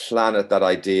planet, that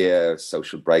idea of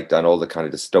social breakdown, all the kind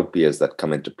of dystopias that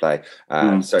come into play.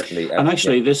 Certainly. And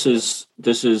actually, this is,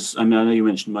 I mean, I know you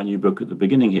mentioned my new book at the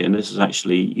beginning here, and this is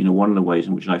actually, one of the ways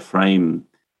in which I frame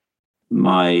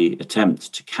my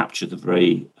attempt to capture the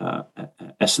very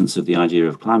essence of the idea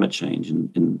of climate change.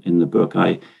 In the book,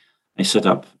 I set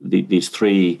up these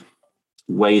three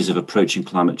ways of approaching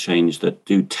climate change that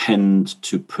do tend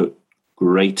to put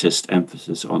greatest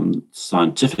emphasis on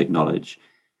scientific knowledge.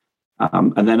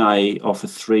 And then I offer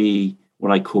three,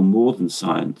 what I call more than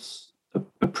science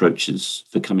approaches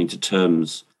for coming to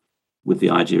terms with the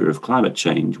idea of climate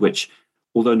change, which,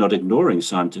 although not ignoring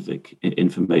scientific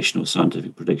information or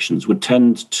scientific predictions, would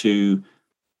tend to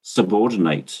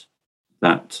subordinate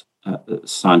that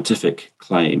scientific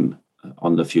claim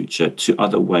on the future to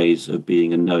other ways of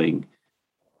being and knowing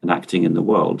and acting in the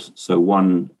world. So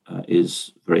one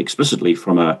is very explicitly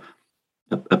from a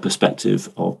perspective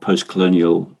of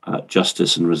post-colonial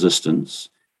justice and resistance.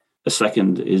 A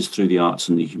second is through the arts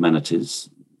and the humanities,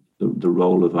 the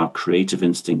role of our creative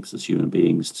instincts as human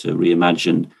beings to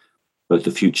reimagine both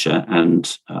the future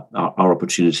and our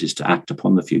opportunities to act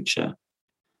upon the future.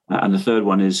 And the third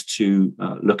one is to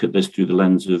look at this through the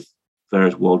lens of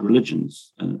various world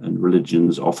religions, and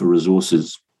religions offer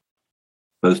resources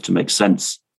both to make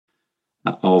sense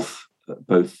of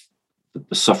both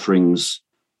the sufferings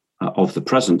of the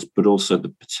present, but also the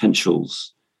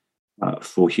potentials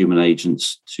for human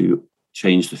agents to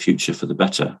change the future for the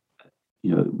better.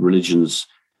 Religions,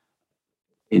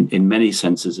 in many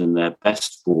senses, in their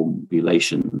best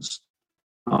formulations,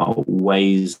 are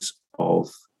ways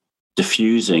of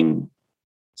diffusing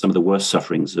some of the worst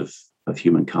sufferings of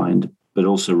humankind, but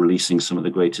also releasing some of the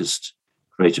greatest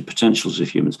creative potentials of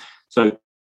humans. So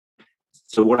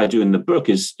what I do in the book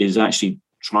is actually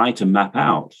try to map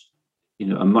out,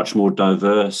 a much more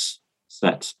diverse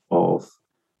set of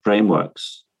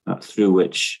frameworks through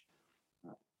which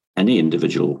any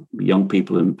individual, young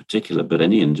people in particular, but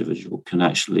any individual can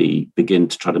actually begin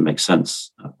to try to make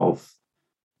sense of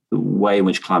the way in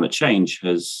which climate change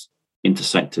has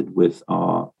intersected with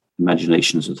our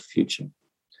imaginations of the future.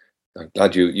 I'm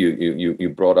glad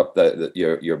you brought up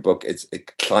your book. It's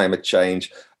climate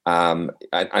change, and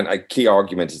a key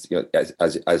argument is,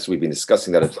 as we've been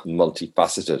discussing, that it's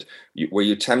multifaceted. Were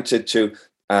you tempted to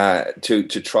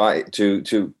try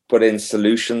to put in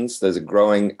solutions? There's a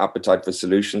growing appetite for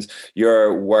solutions.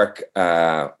 Your work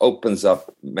opens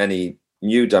up many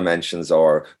new dimensions,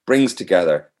 or brings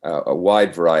together a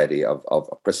wide variety of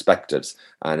perspectives,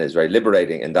 and is very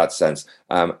liberating in that sense.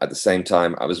 At the same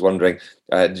time, I was wondering,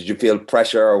 did you feel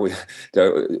pressure, or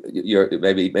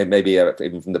maybe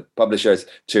even from the publishers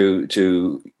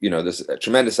to there's a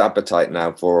tremendous appetite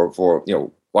now for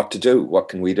what to do, what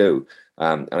can we do?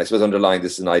 And I suppose underlying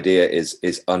this an idea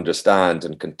is understand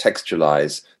and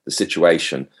contextualize the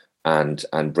situation, and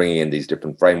bringing in these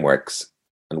different frameworks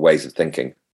and ways of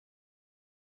thinking.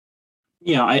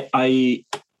 Yeah, I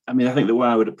think the way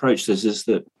I would approach this is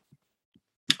that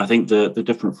I think the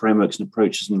different frameworks and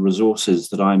approaches and resources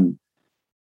that I'm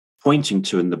pointing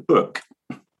to in the book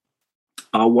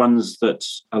are ones that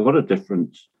a lot of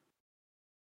different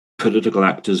political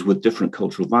actors with different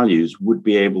cultural values would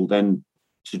be able then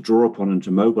to draw upon and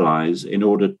to mobilize in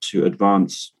order to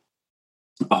advance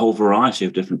a whole variety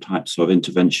of different types of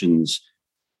interventions,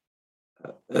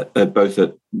 both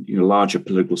at larger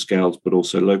political scales, but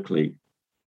also locally.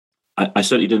 I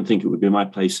certainly didn't think it would be my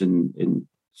place in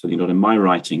certainly not in my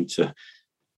writing to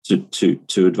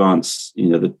advance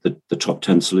the top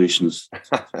 10 solutions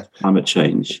to climate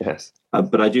change. Yes.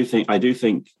 But I do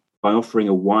think by offering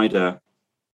a wider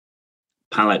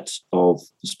palette of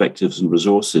perspectives and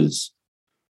resources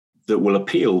that will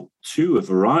appeal to a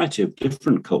variety of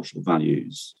different cultural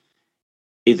values,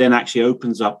 it then actually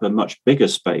opens up a much bigger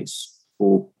space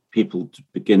for people to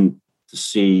begin to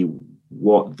see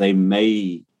what they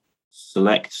may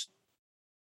select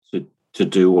to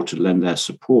do or to lend their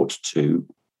support to,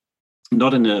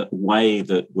 not in a way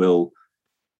that will,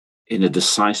 in a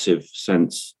decisive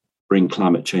sense, bring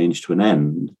climate change to an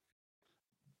end,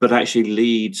 but actually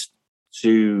lead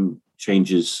to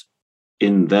changes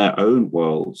in their own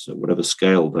worlds at whatever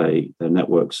scale their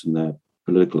networks and their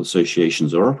political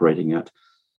associations are operating at,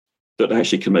 that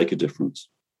actually can make a difference.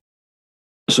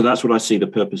 So that's what I see the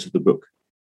purpose of the book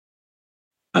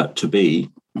to be.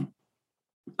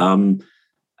 And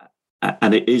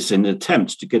it is an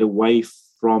attempt to get away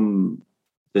from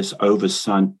this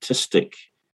over-scientistic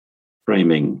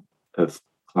framing of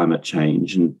climate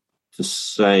change, and to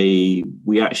say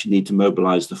we actually need to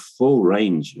mobilize the full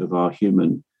range of our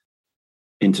human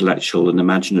intellectual and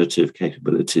imaginative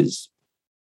capabilities,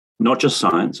 not just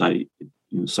science.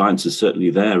 Science is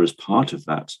certainly there as part of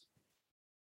that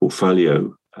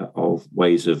portfolio of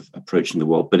ways of approaching the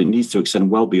world, but it needs to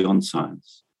extend well beyond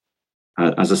science.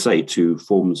 As I say, to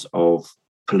forms of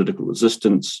political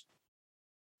resistance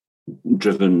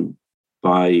driven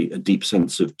by a deep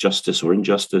sense of justice or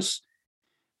injustice,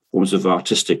 forms of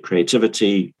artistic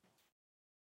creativity,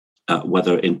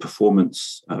 whether in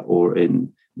performance or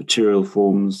in material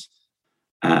forms,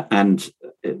 and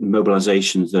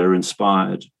mobilizations that are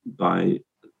inspired by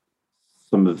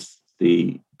some of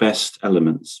the best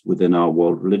elements within our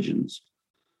world religions.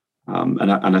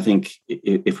 And I think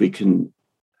if we can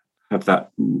have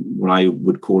that, what I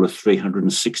would call a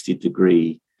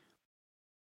 360-degree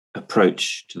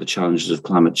approach to the challenges of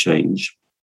climate change,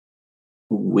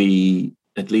 we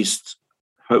at least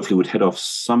hopefully would head off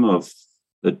some of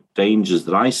the dangers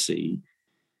that I see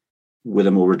with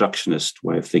a more reductionist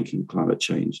way of thinking climate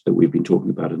change that we've been talking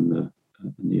about in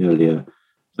the earlier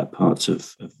parts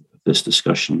of this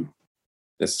discussion.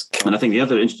 And I think the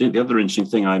other interesting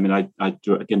thing, I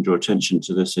draw attention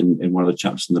to this in one of the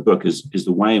chapters in the book, is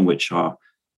the way in which our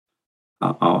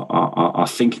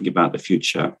thinking about the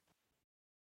future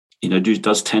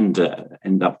does tend to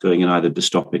end up going in either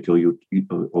dystopic or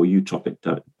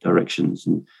utopic directions.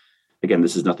 And again,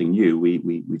 this is nothing new.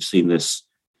 We've seen this,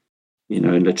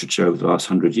 in literature over the last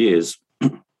 100 years.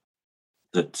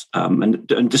 That and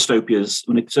dystopias,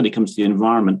 when it certainly comes to the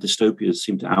environment, dystopias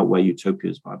seem to outweigh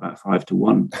utopias by about 5 to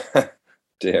 1.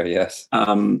 Dear, yes.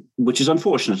 Which is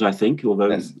unfortunate, I think, although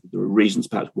yes. There are reasons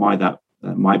perhaps why that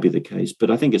might be the case. But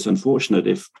I think it's unfortunate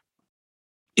if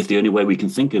the only way we can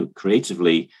think of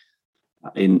creatively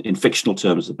in fictional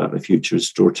terms about the future is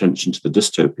to draw attention to the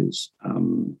dystopias.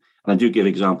 And I do give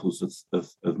examples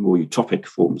of more utopic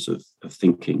forms of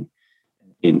thinking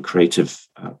in creative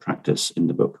practice in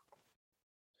the book.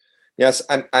 Yes,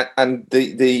 and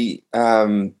the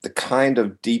kind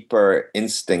of deeper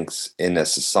instincts in a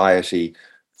society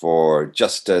for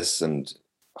justice and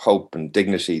hope and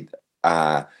dignity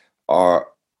are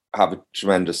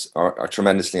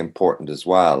tremendously important as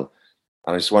well.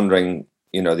 And I was wondering,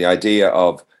 the idea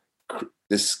of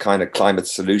this kind of climate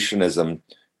solutionism,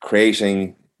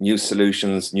 creating new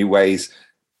solutions, new ways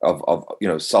of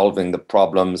solving the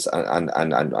problems and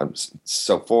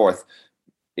so forth.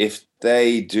 If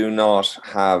they do not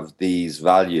have these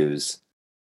values,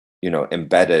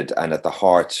 embedded and at the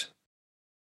heart,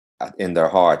 in their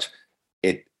heart,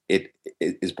 it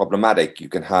is problematic. You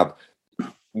can have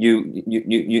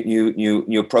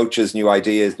new approaches, new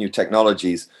ideas, new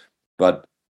technologies, but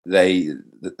the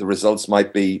results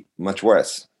might be much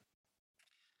worse.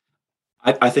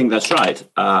 I think that's right,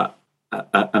 and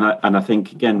I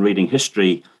think again, reading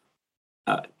history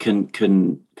can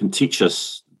teach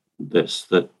us this,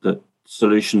 that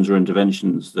solutions or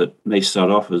interventions that may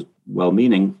start off as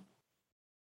well-meaning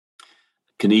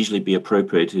can easily be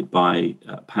appropriated by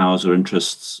powers or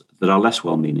interests that are less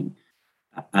well-meaning,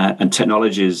 and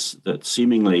technologies that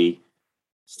seemingly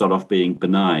start off being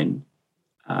benign,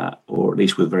 or at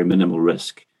least with very minimal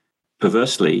risk,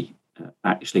 perversely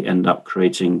actually end up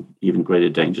creating even greater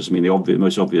dangers. I mean, the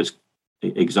most obvious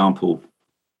example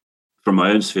from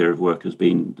my own sphere of work has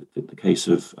been the case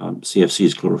of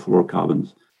CFCs,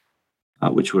 chlorofluorocarbons,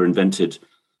 which were invented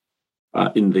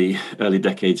in the early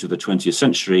decades of the 20th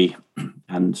century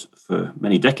and for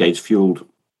many decades fueled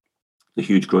the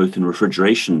huge growth in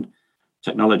refrigeration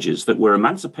technologies that were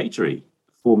emancipatory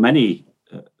for many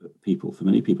people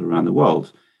around the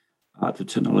world, the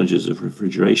technologies of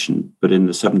refrigeration. But in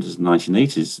the 70s and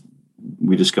 1980s,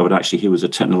 we discovered actually here was a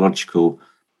technological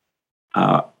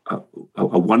a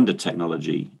wonder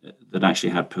technology that actually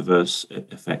had perverse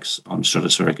effects on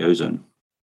stratospheric ozone.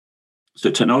 So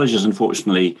technologies,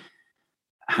 unfortunately,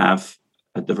 have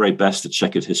at the very best a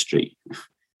checkered history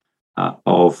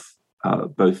of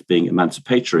both being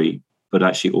emancipatory, but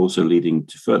actually also leading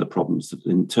to further problems that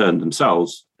in turn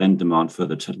themselves then demand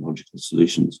further technological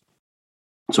solutions.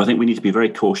 So I think we need to be very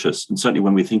cautious, and certainly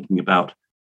when we're thinking about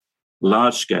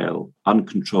large-scale,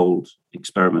 uncontrolled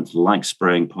experiments like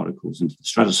spraying particles into the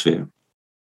stratosphere,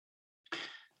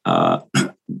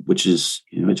 which is,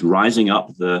 it's rising up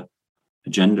the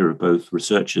agenda of both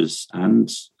researchers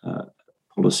and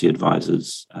policy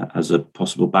advisors as a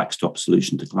possible backstop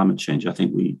solution to climate change. I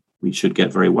think we should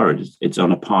get very worried. It's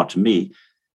on a par to me,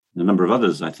 and a number of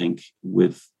others, I think,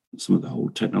 with some of the whole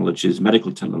technologies,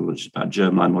 medical technologies about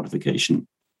germline modification,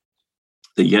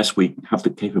 that yes, we have the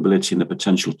capability and the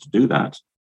potential to do that,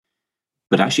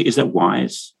 but actually, is it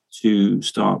wise to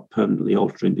start permanently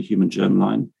altering the human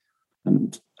germline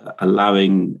and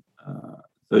allowing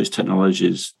those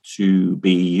technologies to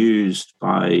be used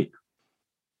by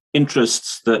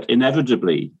interests that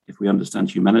inevitably, if we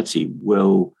understand humanity,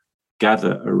 will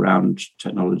gather around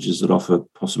technologies that offer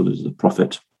possibilities of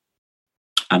profit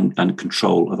and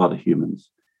control of other humans?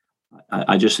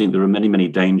 I just think there are many, many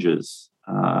dangers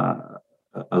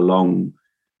along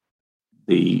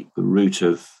the route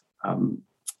of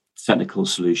technical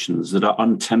solutions that are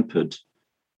untempered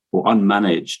or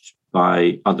unmanaged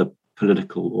by other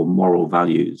political or moral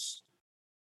values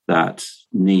that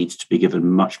need to be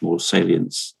given much more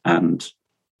salience and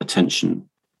attention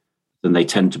than they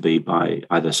tend to be by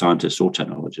either scientists or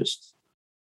technologists.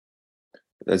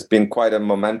 There's been quite a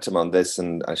momentum on this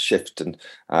and a shift and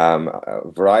a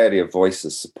variety of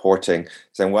voices supporting,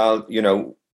 saying, well,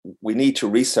 we need to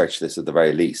research this at the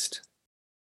very least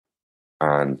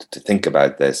and to think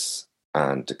about this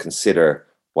and to consider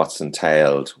what's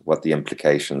entailed, what the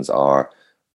implications are.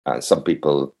 Some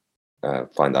people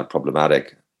find that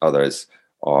problematic. Others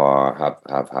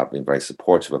have been very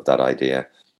supportive of that idea.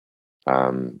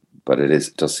 But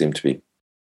it does seem to be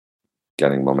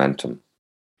getting momentum.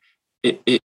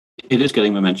 It is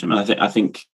getting momentum. And I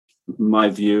think my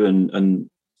view and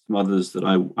some others that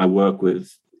I work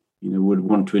with, would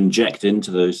want to inject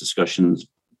into those discussions,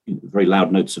 very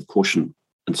loud notes of caution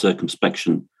and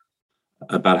circumspection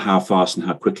about how fast and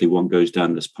how quickly one goes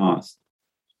down this path.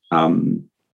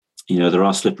 There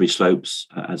are slippery slopes,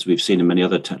 as we've seen in many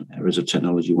other areas of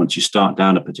technology. Once you start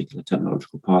down a particular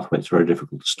technological pathway, it's very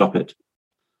difficult to stop it.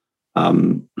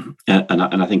 And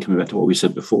I think, coming back to what we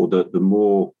said before, the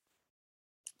more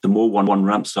one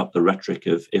ramps up the rhetoric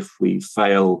of, if we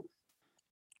fail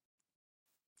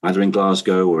either in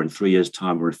Glasgow or in 3 years'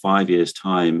 time or in 5 years'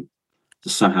 time to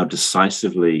somehow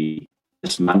decisively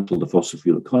dismantle the fossil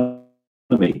fuel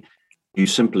economy, you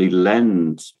simply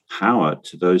lend power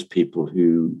to those people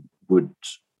who would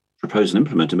propose and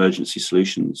implement emergency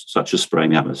solutions, such as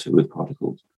spraying the atmosphere with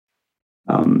particles.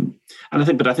 And I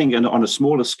think on a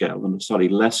smaller scale, on a slightly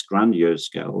less grandiose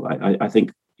scale, I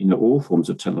think all forms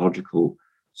of technological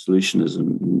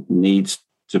solutionism needs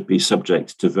to be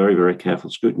subject to very, very careful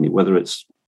scrutiny, whether it's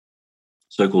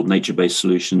so-called nature-based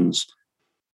solutions,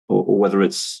 or whether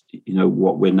it's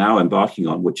what we're now embarking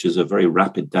on, which is a very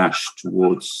rapid dash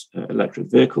towards electric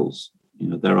vehicles.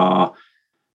 There are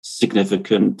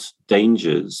significant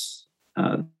dangers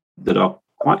that are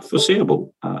quite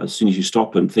foreseeable as soon as you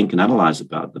stop and think and analyze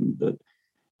about them, that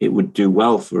it would do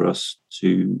well for us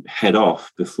to head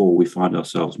off before we find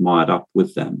ourselves mired up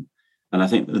with them. And I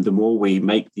think that the more we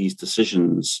make these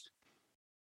decisions,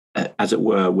 as it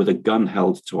were, with a gun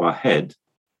held to our head,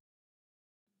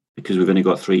 because we've only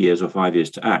got 3 years or 5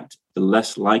 years to act, the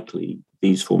less likely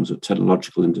these forms of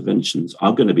technological interventions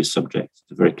are going to be subject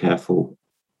to very careful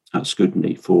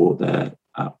scrutiny for their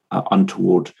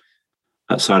untoward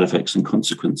side effects and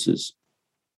consequences.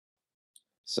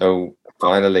 So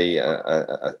finally,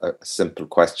 a simple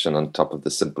question on top of the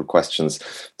simple questions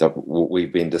that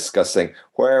we've been discussing.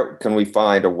 Where can we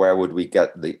find, or where would we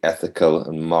get the ethical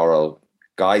and moral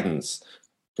guidance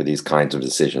for these kinds of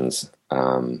decisions?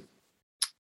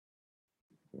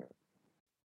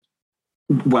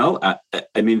 Well,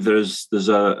 there's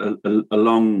a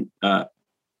long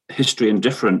history in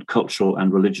different cultural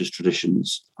and religious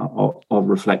traditions of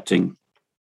reflecting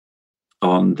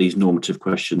on these normative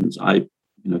questions.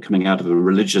 Coming out of a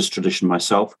religious tradition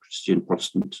myself, Christian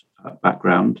Protestant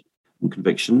background and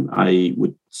conviction, I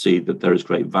would see that there is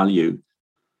great value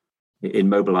in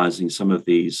mobilizing some of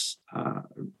these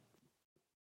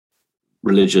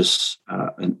religious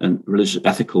and religious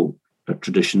ethical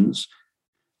traditions.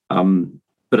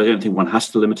 But I don't think one has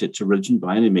to limit it to religion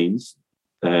by any means.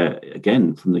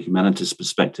 Again, from the humanities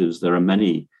perspectives, there are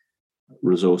many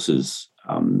resources,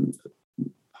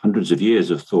 hundreds of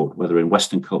years of thought, whether in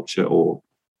Western culture or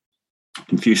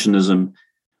Confucianism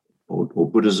or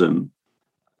Buddhism,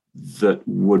 that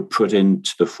would put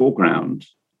into the foreground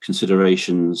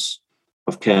considerations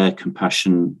of care,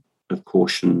 compassion, of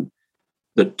caution,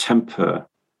 that temper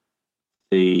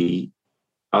the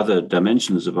other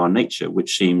dimensions of our nature,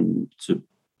 which seem to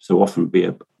so often be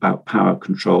about power,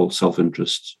 control,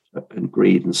 self-interest, and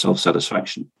greed and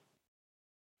self-satisfaction.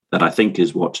 That I think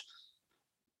is what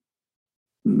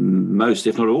most,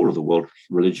 if not all, of the world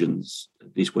religions,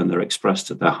 at least when they're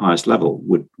expressed at their highest level,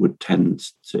 would tend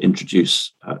to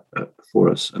introduce for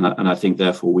us. And I think,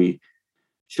 therefore, we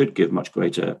should give much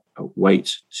greater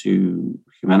weight to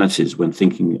humanities when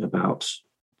thinking about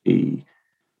the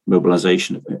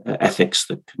mobilization of ethics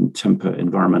that can temper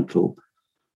environmental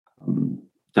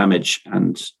damage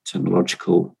and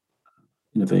technological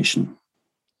innovation.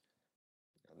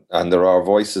 And there are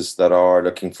voices that are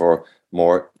looking for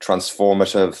more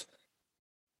transformative,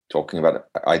 talking about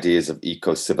ideas of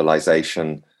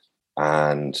eco-civilization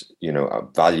and,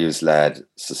 values-led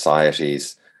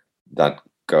societies that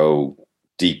go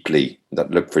deeply,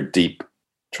 that look for deep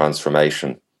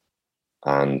transformation.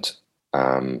 And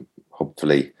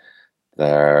hopefully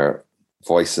their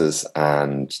voices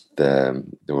and there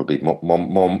will be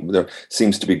more, there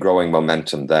seems to be growing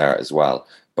momentum there as well.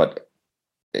 But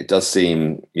it does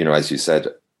seem, as you said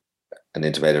and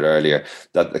intimated earlier,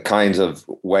 that the kinds of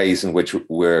ways in which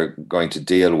we're going to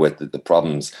deal with the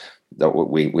problems that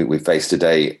we face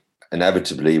today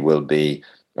inevitably will be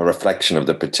a reflection of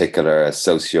the particular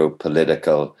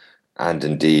socio-political and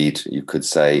indeed, you could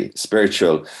say,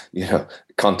 spiritual,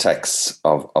 contexts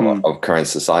of current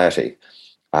society.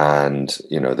 And,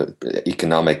 the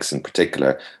economics in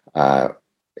particular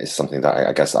is something that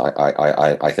I guess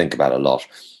I think about a lot.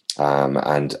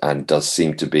 And does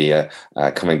seem to be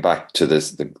coming back to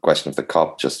the question of the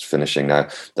COP just finishing now,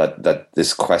 that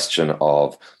this question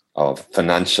of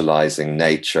financializing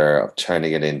nature, of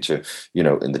turning it into,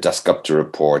 in the Dasgupta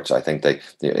report, I think the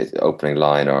opening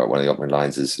line, or one of the opening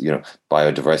lines, is,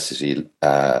 biodiversity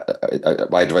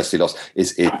loss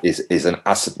is an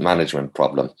asset management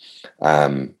problem.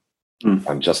 I'm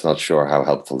just not sure how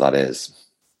helpful that is.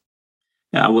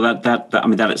 Yeah, well,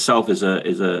 that itself is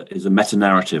a meta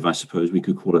narrative, I suppose we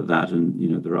could call it that.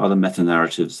 And there are other meta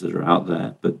narratives that are out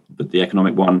there, but the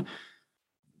economic one,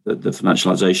 the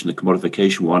financialization, the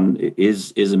commodification one,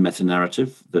 is a meta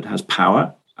narrative that has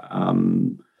power.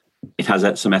 It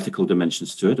has some ethical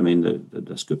dimensions to it. I mean,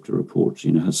 the Scripture report,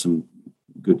 has some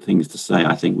good things to say,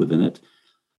 I think, within it,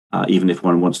 even if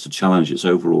one wants to challenge its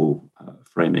overall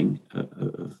framing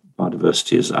of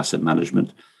biodiversity as asset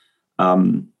management.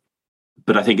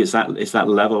 But I think it's that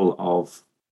level of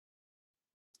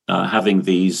having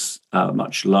these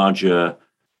much larger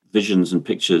visions and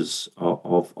pictures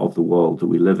of the world that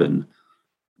we live in,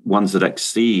 ones that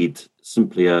exceed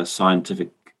simply a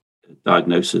scientific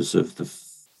diagnosis of the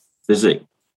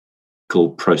physical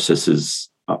processes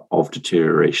of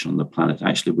deterioration on the planet.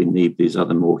 Actually, we need these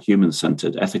other more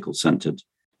human-centered, ethical-centered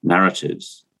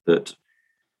narratives that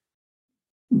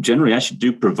generally actually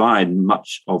do provide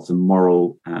much of the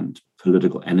moral and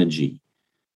political energy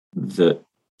that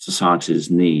societies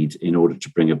need in order to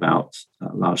bring about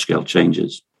large-scale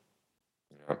changes.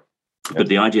 Yeah. But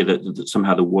the idea that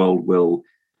somehow the world will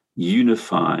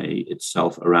unify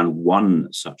itself around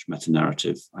one such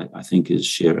meta-narrative, I think is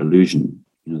sheer illusion.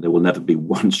 There will never be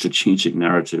one strategic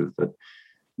narrative that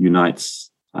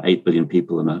unites 8 billion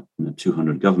people in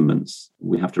 200 governments.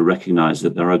 We have to recognize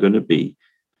that there are going to be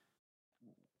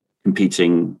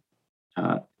competing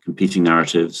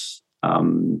narratives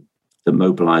that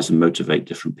mobilize and motivate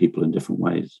different people in different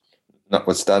ways.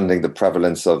 Notwithstanding the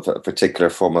prevalence of a particular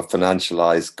form of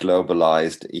financialized,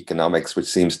 globalized economics, which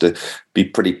seems to be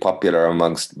pretty popular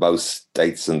amongst most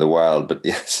states in the world. But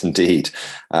yes, indeed.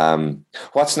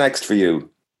 What's next for you,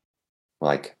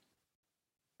 Mike?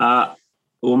 Well,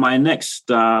 my next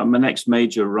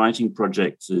major writing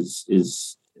project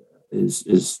is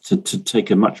to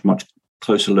take a much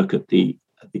closer look at the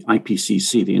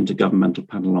IPCC, the Intergovernmental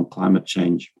Panel on Climate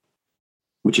Change,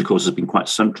 which of course has been quite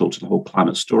central to the whole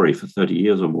climate story for 30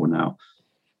 years or more now.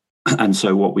 And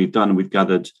so what we've done, we've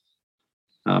gathered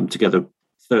together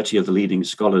 30 of the leading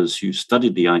scholars who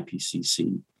studied the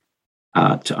IPCC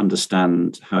to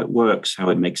understand how it works,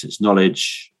 how it makes its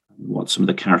knowledge, what some of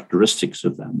the characteristics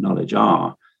of that knowledge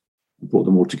are. We brought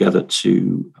them all together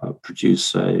to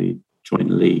produce a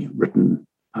jointly written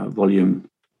volume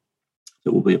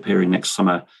that will be appearing next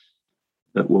summer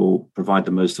that will provide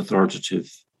the most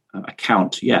authoritative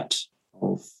account yet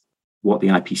of what the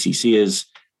IPCC is,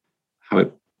 how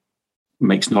it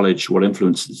makes knowledge, what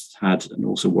influence it's had, and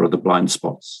also what are the blind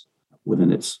spots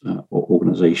within its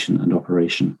organization and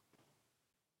operation.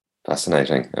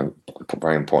 Fascinating.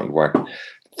 Very important work.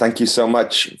 Thank you so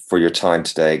much for your time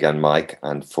today again, Mike,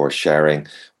 and for sharing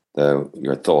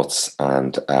your thoughts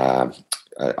and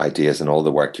ideas and all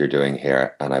the work you're doing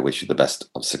here. And I wish you the best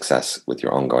of success with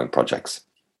your ongoing projects.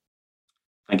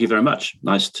 Thank you very much.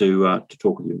 Nice to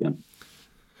talk with you again.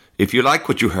 If you like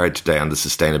what you heard today on the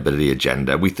Sustainability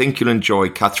Agenda, we think you'll enjoy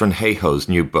Katherine Hayhoe's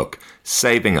new book,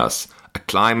 Saving Us, A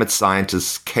Climate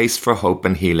Scientist's Case for Hope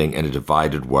and Healing in a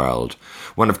Divided World.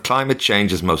 One of climate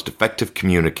change's most effective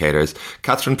communicators,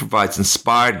 Katherine provides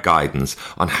inspired guidance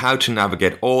on how to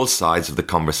navigate all sides of the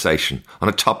conversation on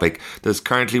a topic that is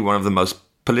currently one of the most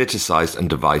politicized and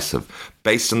divisive.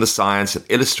 Based on the science and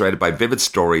illustrated by vivid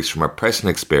stories from her personal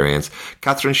experience,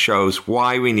 Katherine shows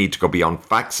why we need to go beyond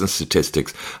facts and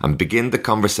statistics and begin the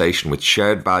conversation with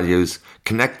shared values,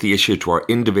 connect the issue to our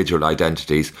individual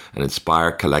identities, and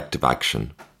inspire collective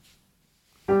action.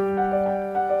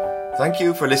 Thank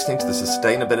you for listening to the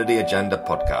Sustainability Agenda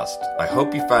podcast. I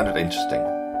hope you found it interesting.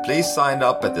 Please sign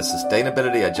up at the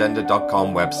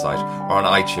sustainabilityagenda.com website or on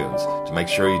iTunes to make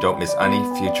sure you don't miss any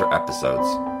future episodes.